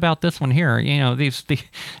 here. What about this one here?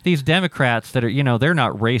 These Democrats that are, they're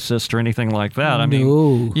not racist or anything like that. I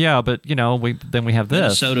mean, yeah, but we have this.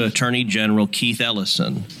 Minnesota Attorney General Keith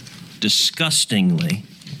Ellison disgustingly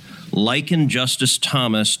likened Justice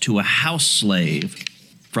Thomas to a house slave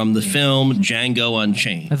from the film Django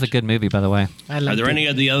Unchained. That's a good movie, by the way. Are there any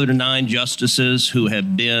of the other 9 justices who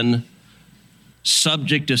have been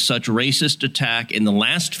subject to such racist attack in the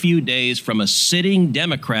last few days from a sitting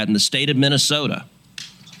Democrat in the state of Minnesota?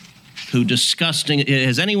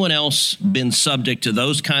 Has anyone else been subject to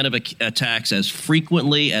those kind of attacks as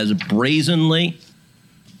frequently, as brazenly,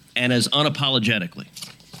 and as unapologetically?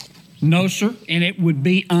 No, sir, and it would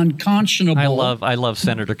be unconscionable. I love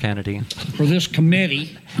Senator Kennedy. For this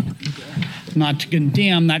committee not to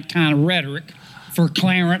condemn that kind of rhetoric for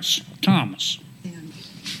Clarence Thomas.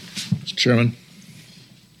 Mr. Chairman,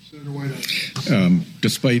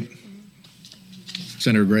 despite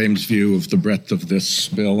Senator Graham's view of the breadth of this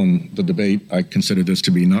bill and the debate, I consider this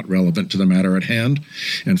to be not relevant to the matter at hand.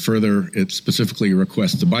 And further, it specifically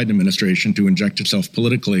requests the Biden administration to inject itself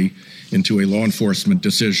politically into a law enforcement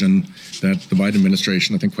decision that the Biden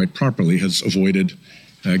administration, I think quite properly, has avoided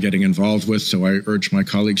getting involved with. So I urge my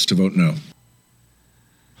colleagues to vote no.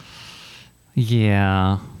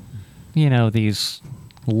 Yeah. These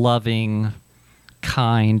loving,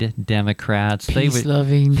 kind Democrats. Peace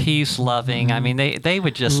loving. I mean, they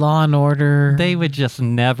would just law and order. They would just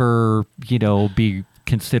never, be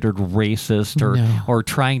considered racist or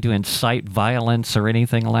trying to incite violence or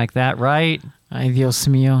anything like that, right? Ay, Dios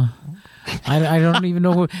mío. I don't even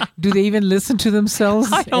know. Do they even listen to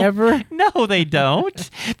themselves ever? No, they don't.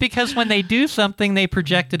 Because when they do something, they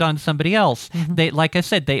project it on somebody else. Mm-hmm. They, like I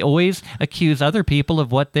said, they always accuse other people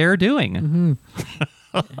of what they're doing. Mm-hmm.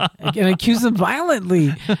 And accuse them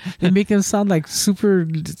violently. They make them sound like super,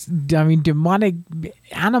 demonic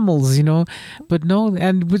animals, But no,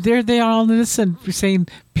 and there they are all innocent, saying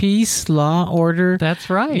peace, law, order. That's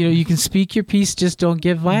right. You can speak your peace, just don't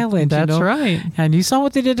get violent. That's right. And you saw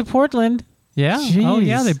what they did to Portland. Yeah. Jeez. Oh,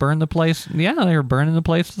 yeah. They burned the place. Yeah, they were burning the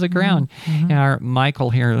place to the ground. Mm-hmm. And our Michael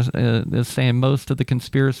here is saying most of the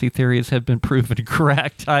conspiracy theories have been proven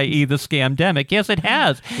correct, i.e. the scamdemic. Yes, it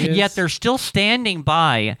has. Yes. Yet they're still standing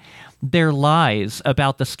by their lies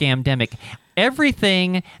about the scamdemic.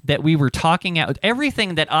 Everything that we were talking about,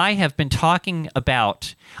 everything that I have been talking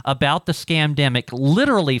about the scamdemic,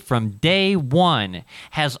 literally from day one,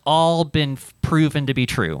 has all been proven to be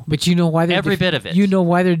true. But you know why they're every bit of it. You know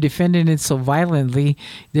why they're defending it so violently.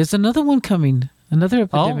 There's another one coming. Another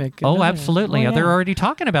epidemic. Oh, absolutely. They're already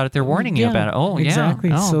talking about it. They're warning you about it. Oh, yeah. Exactly.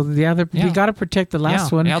 So they got to protect the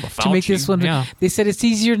last one to make this one. Yeah. They said it's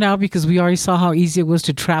easier now because we already saw how easy it was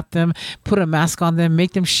to trap them, put a mask on them,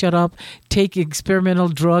 make them shut up, take experimental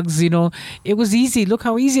drugs. It was easy. Look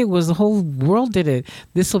how easy it was. The whole world did it.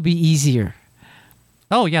 This will be easier.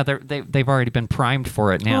 Oh yeah, they've already been primed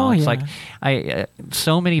for it now. Oh, it's yeah. like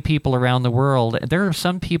so many people around the world. There are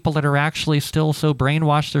some people that are actually still so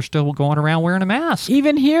brainwashed they're still going around wearing a mask.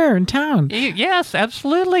 Even here in town. Yes,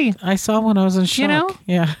 absolutely. I saw one. I was in shock.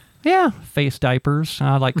 Yeah. Yeah, face diapers.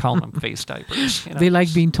 I like calling them face diapers. They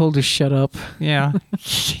like being told to shut up. Yeah,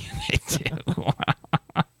 they do.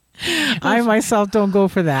 I myself don't go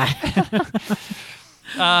for that.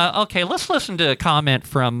 Okay, let's listen to a comment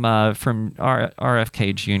from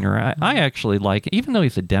RFK Jr. I actually like it. Even though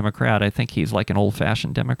he's a Democrat, I think he's like an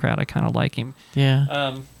old-fashioned Democrat. I kind of like him.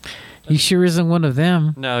 Yeah. He sure isn't one of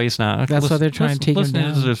them. No, he's not. That's why they're trying to take him down.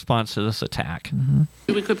 Listen to his response to this attack.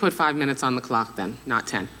 Mm-hmm. We could put 5 minutes on the clock then, not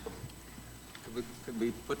 10. Could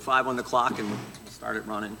we put 5 on the clock and start it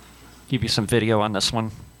running? Give you some video on this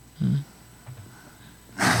one.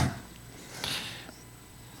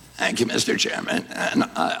 Thank you, Mr. Chairman. And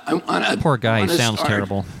I want to. Poor guy, he sounds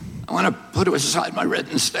terrible. I want to put aside my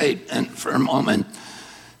written statement for a moment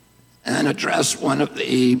and address one of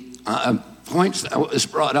the points that was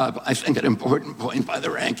brought up, I think an important point by the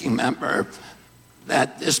ranking member,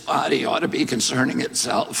 that this body ought to be concerning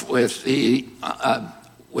itself with the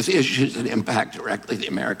with issues that impact directly the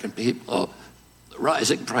American people. The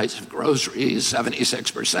rising price of groceries,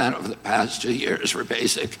 76% over the past 2 years for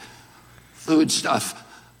basic food stuff,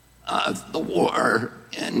 the war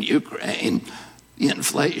in Ukraine, the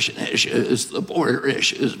inflation issues, the border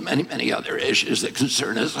issues, many, many other issues that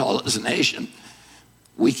concern us all as a nation.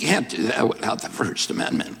 We can't do that without the First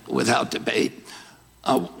Amendment, without debate.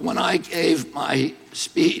 When I gave my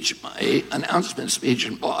speech, my announcement speech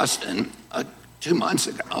in Boston 2 months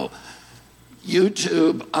ago,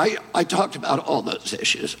 YouTube, I talked about all those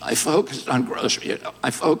issues. I focused on grocery.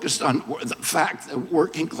 I focused on the fact that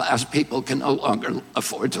working class people can no longer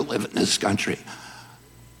afford to live in this country.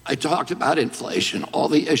 I talked about inflation, all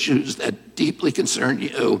the issues that deeply concern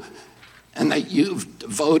you, and that you've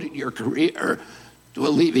devoted your career to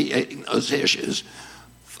alleviating those issues.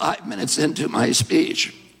 5 minutes into my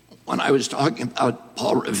speech, when I was talking about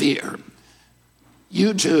Paul Revere,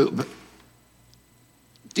 YouTube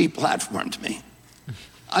deplatformed me.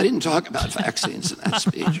 I didn't talk about vaccines in that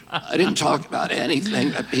speech. I didn't talk about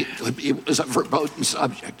anything that was a verboten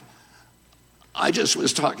subject. I just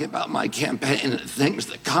was talking about my campaign and things,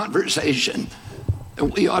 the conversation that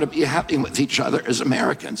we ought to be having with each other as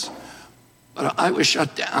Americans. But I was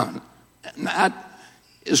shut down, and that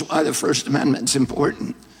is why the First Amendment's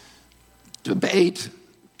important. Debate,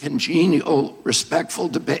 congenial, respectful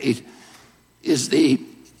debate is the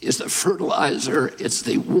fertilizer, it's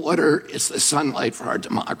the water, it's the sunlight for our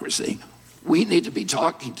democracy. We need to be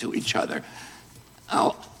talking to each other.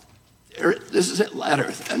 Now, this is a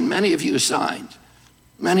letter that many of you signed,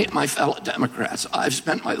 many of my fellow Democrats. I've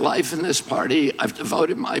spent my life in this party. I've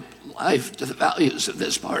devoted my life to the values of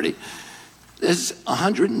this party. There's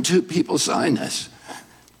 102 people signed this.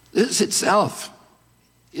 This itself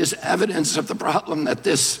is evidence of the problem that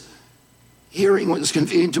this hearing was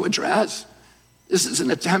convened to address. This is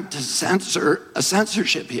an attempt to censor a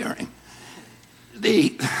censorship hearing.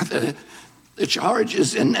 The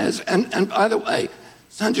charges in this, and by the way,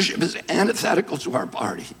 censorship is antithetical to our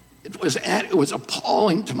party. It was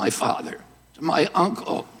appalling to my father, to my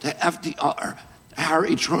uncle, to FDR, to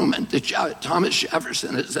Harry Truman, to Thomas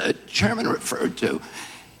Jefferson, as the chairman referred to.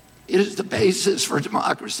 It is the basis for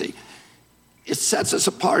democracy. It sets us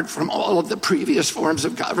apart from all of the previous forms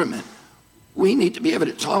of government. We need to be able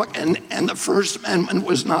to talk, and the First Amendment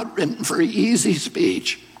was not written for easy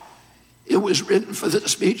speech. It was written for the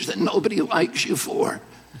speech that nobody likes you for.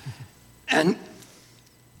 And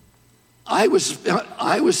I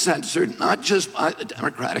was censored not just by the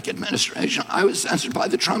Democratic administration, I was censored by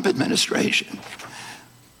the Trump administration.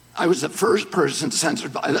 I was the first person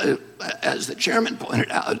censored by as the chairman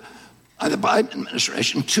pointed out, by the Biden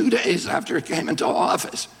administration 2 days after it came into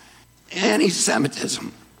office.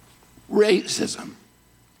 Anti-Semitism, racism.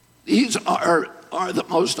 These are the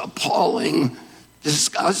most appalling,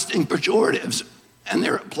 disgusting pejoratives, and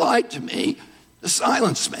they're applied to me to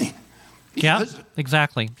silence me. Yeah,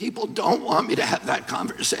 exactly. People don't want me to have that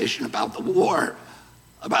conversation about the war,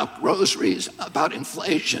 about groceries, about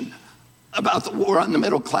inflation, about the war on the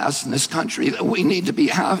middle class in this country that we need to be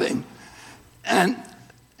having.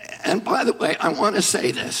 And by the way, I want to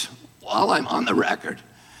say this while I'm on the record,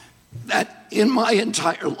 that in my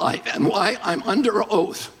entire life, and why I'm under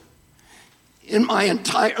oath, in my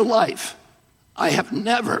entire life, I have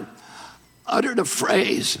never uttered a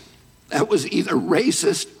phrase that was either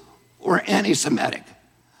racist or anti-Semitic.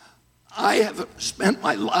 I have spent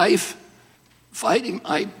my life fighting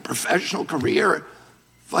my professional career,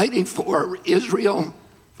 fighting for Israel,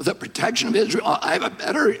 for the protection of Israel. I have a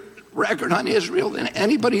better record on Israel than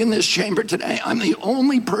anybody in this chamber today. I'm the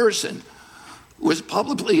only person who has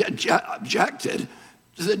publicly objected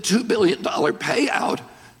to the $2 billion payout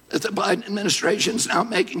that the Biden administration is now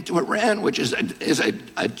making to Iran, which is a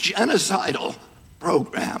genocidal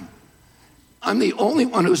program. I'm the only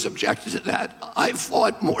one who's objected to that. I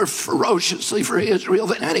fought more ferociously for Israel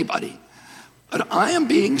than anybody. But I am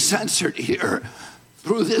being censored here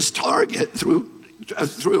through this target, through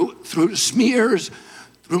smears,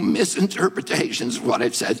 through misinterpretations of what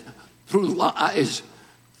I've said, through lies,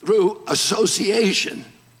 through association,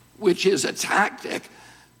 which is a tactic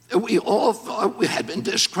that we all thought we had been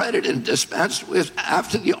discredited and dispensed with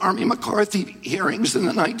after the Army McCarthy hearings in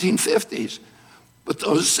the 1950s. But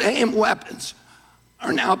those same weapons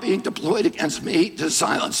are now being deployed against me to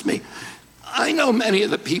silence me. I know many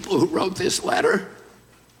of the people who wrote this letter.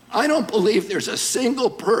 I don't believe there's a single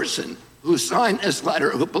person who signed this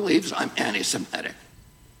letter who believes I'm anti-Semitic.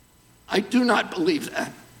 I do not believe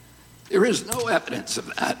that. There is no evidence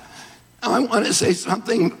of that. Now, I want to say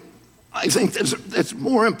something I think that's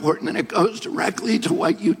more important, and it goes directly to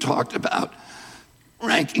what you talked about,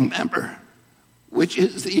 ranking member, which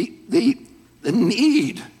is the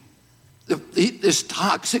need, this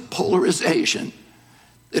toxic polarization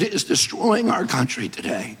that is destroying our country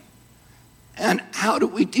today. And how do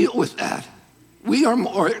we deal with that?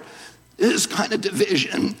 This kind of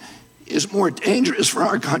division is more dangerous for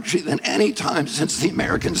our country than any time since the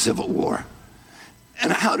American Civil War.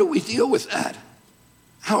 And how do we deal with that?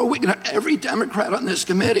 How are we going to, every Democrat on this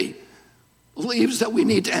committee believes that we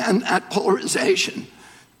need to end that polarization.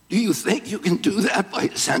 Do you think you can do that by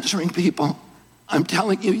censoring people? I'm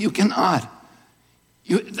telling you, you cannot.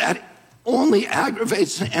 That only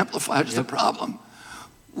aggravates and amplifies the problem.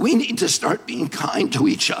 We need to start being kind to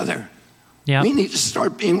each other. Yeah. We need to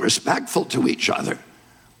start being respectful to each other.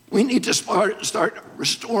 We need to start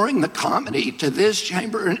restoring the comedy to this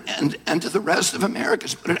chamber and to the rest of America,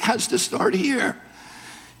 but it has to start here.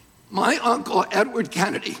 My uncle, Edward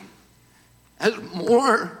Kennedy, has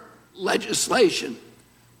more legislation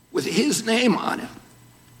with his name on it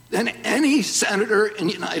than any senator in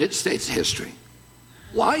United States history.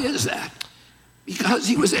 Why is that? Because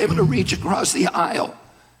he was able to reach across the aisle,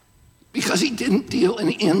 because he didn't deal in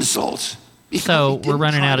insults. So we're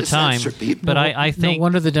running out of time, but I think no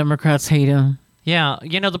wonder the Democrats hate him. Yeah,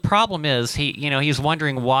 the problem is he's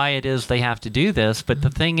wondering why it is they have to do this. But the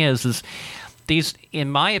thing is these,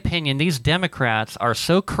 in my opinion, these Democrats are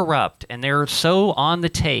so corrupt and they're so on the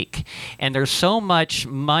take, and there's so much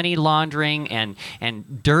money laundering and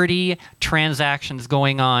dirty transactions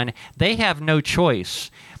going on. They have no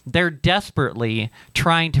choice. They're desperately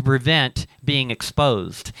trying to prevent being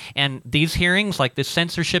exposed. And these hearings, like this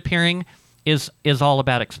censorship hearing, is all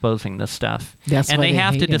about exposing this stuff. That's and why they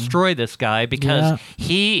have to hate him. destroy this guy because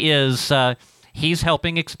he is he's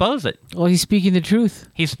helping expose it. Well, he's speaking the truth.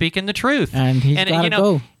 He's speaking the truth. And he's got to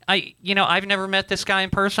go. I've never met this guy in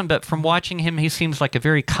person, but from watching him, he seems like a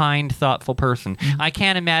very kind, thoughtful person. I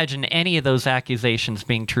can't imagine any of those accusations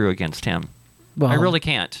being true against him. Well, I really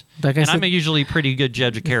can't. Like I said, I'm a usually pretty good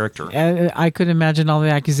judge of character. I couldn't imagine all the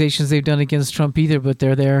accusations they've done against Trump either, but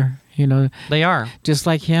they're there. They are. Just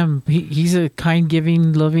like him. He's a kind,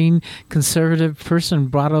 giving, loving, conservative person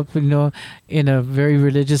brought up, in a very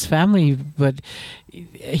religious family. But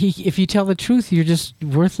if you tell the truth, you're just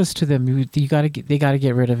worthless to them. They got to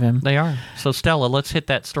get rid of him. They are. So Stella, let's hit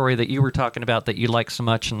that story that you were talking about that you liked so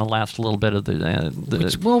much in the last little bit of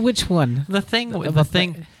which one? The thing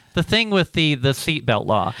with the seatbelt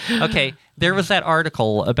law. Okay, there was that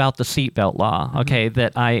article about the seatbelt law, okay,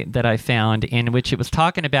 that I found, in which it was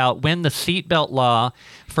talking about when the seatbelt law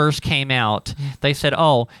first came out. They said,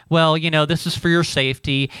 "Oh, well, this is for your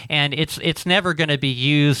safety, and it's never going to be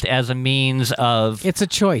used as a means of." It's a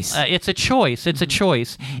choice. It's a choice. It's a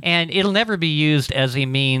choice, and it'll never be used as a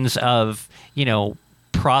means of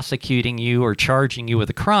prosecuting you or charging you with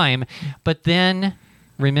a crime. But then,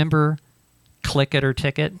 remember. Click it or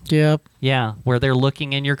ticket. Yep. Yeah, where they're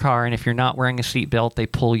looking in your car, and if you're not wearing a seatbelt, they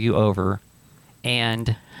pull you over,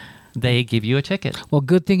 and they give you a ticket. Well,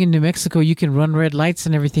 good thing in New Mexico you can run red lights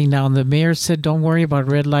and everything now. And the mayor said, "Don't worry about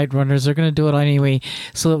red light runners; they're going to do it anyway."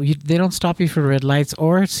 So they don't stop you for red lights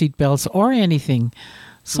or seatbelts or anything.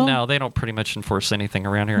 So, no, they don't pretty much enforce anything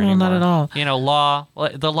around here anymore. Not at all.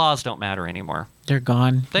 The laws don't matter anymore. They're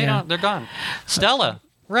gone. They're gone. Stella.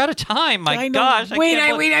 We're out of time. My gosh. Wait,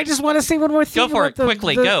 I just want to say one more thing. Go for it.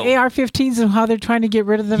 Quickly, the go. AR-15s and how they're trying to get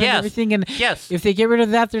rid of them and everything. And if they get rid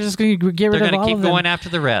of that, they're just going to get rid of all of them. They're going to keep going after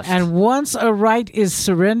the rest. And once a right is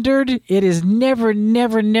surrendered, it is never,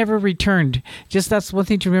 never, never returned. Just that's one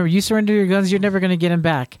thing to remember. You surrender your guns, you're never going to get them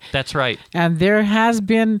back. That's right. And there's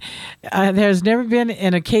never been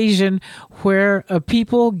an occasion where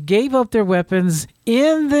people gave up their weapons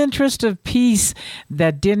in the interest of peace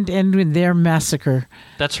that didn't end in their massacre.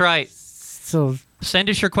 That's right. So send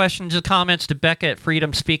us your questions and comments to Becca at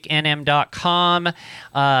freedomspeaknm.com.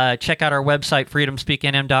 Check out our website,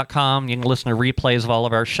 freedomspeaknm.com. You can listen to replays of all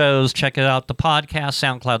of our shows. Check out the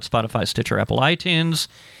podcast, SoundCloud, Spotify, Stitcher, Apple, iTunes.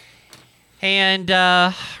 And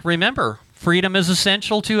remember, freedom is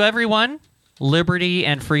essential to everyone. Liberty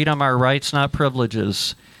and freedom are rights, not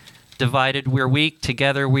privileges. Divided, we're weak.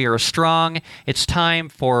 Together, we are strong. It's time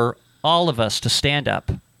for all of us to stand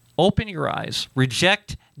up. Open your eyes.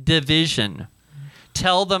 Reject division.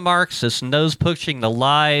 Tell the Marxists and those pushing the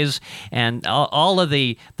lies and all of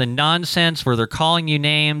the nonsense where they're calling you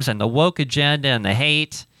names and the woke agenda and the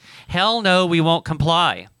hate. Hell no, we won't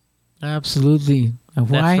comply. Absolutely. Why?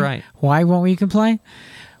 That's right. Why won't we comply?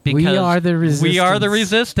 Because we are the resistance. We are the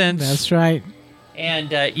resistance. That's right.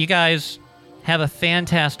 And you guys, Have a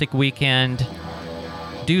fantastic weekend.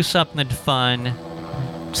 Do something fun.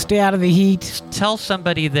 Stay out of the heat. Tell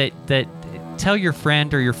somebody tell your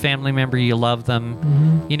friend or your family member you love them.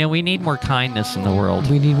 Mm-hmm. We need more kindness in the world.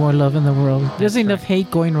 We need more love in the world. There's enough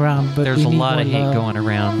hate going around, but there's a lot of hate going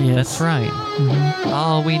around. Yes. That's right. Mm-hmm.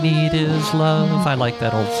 All we need is love. I like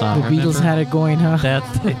that old song. The Beatles had it going, huh?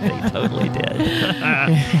 They totally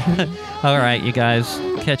did. All right, you guys.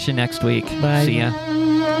 Catch you next week. Bye. See ya.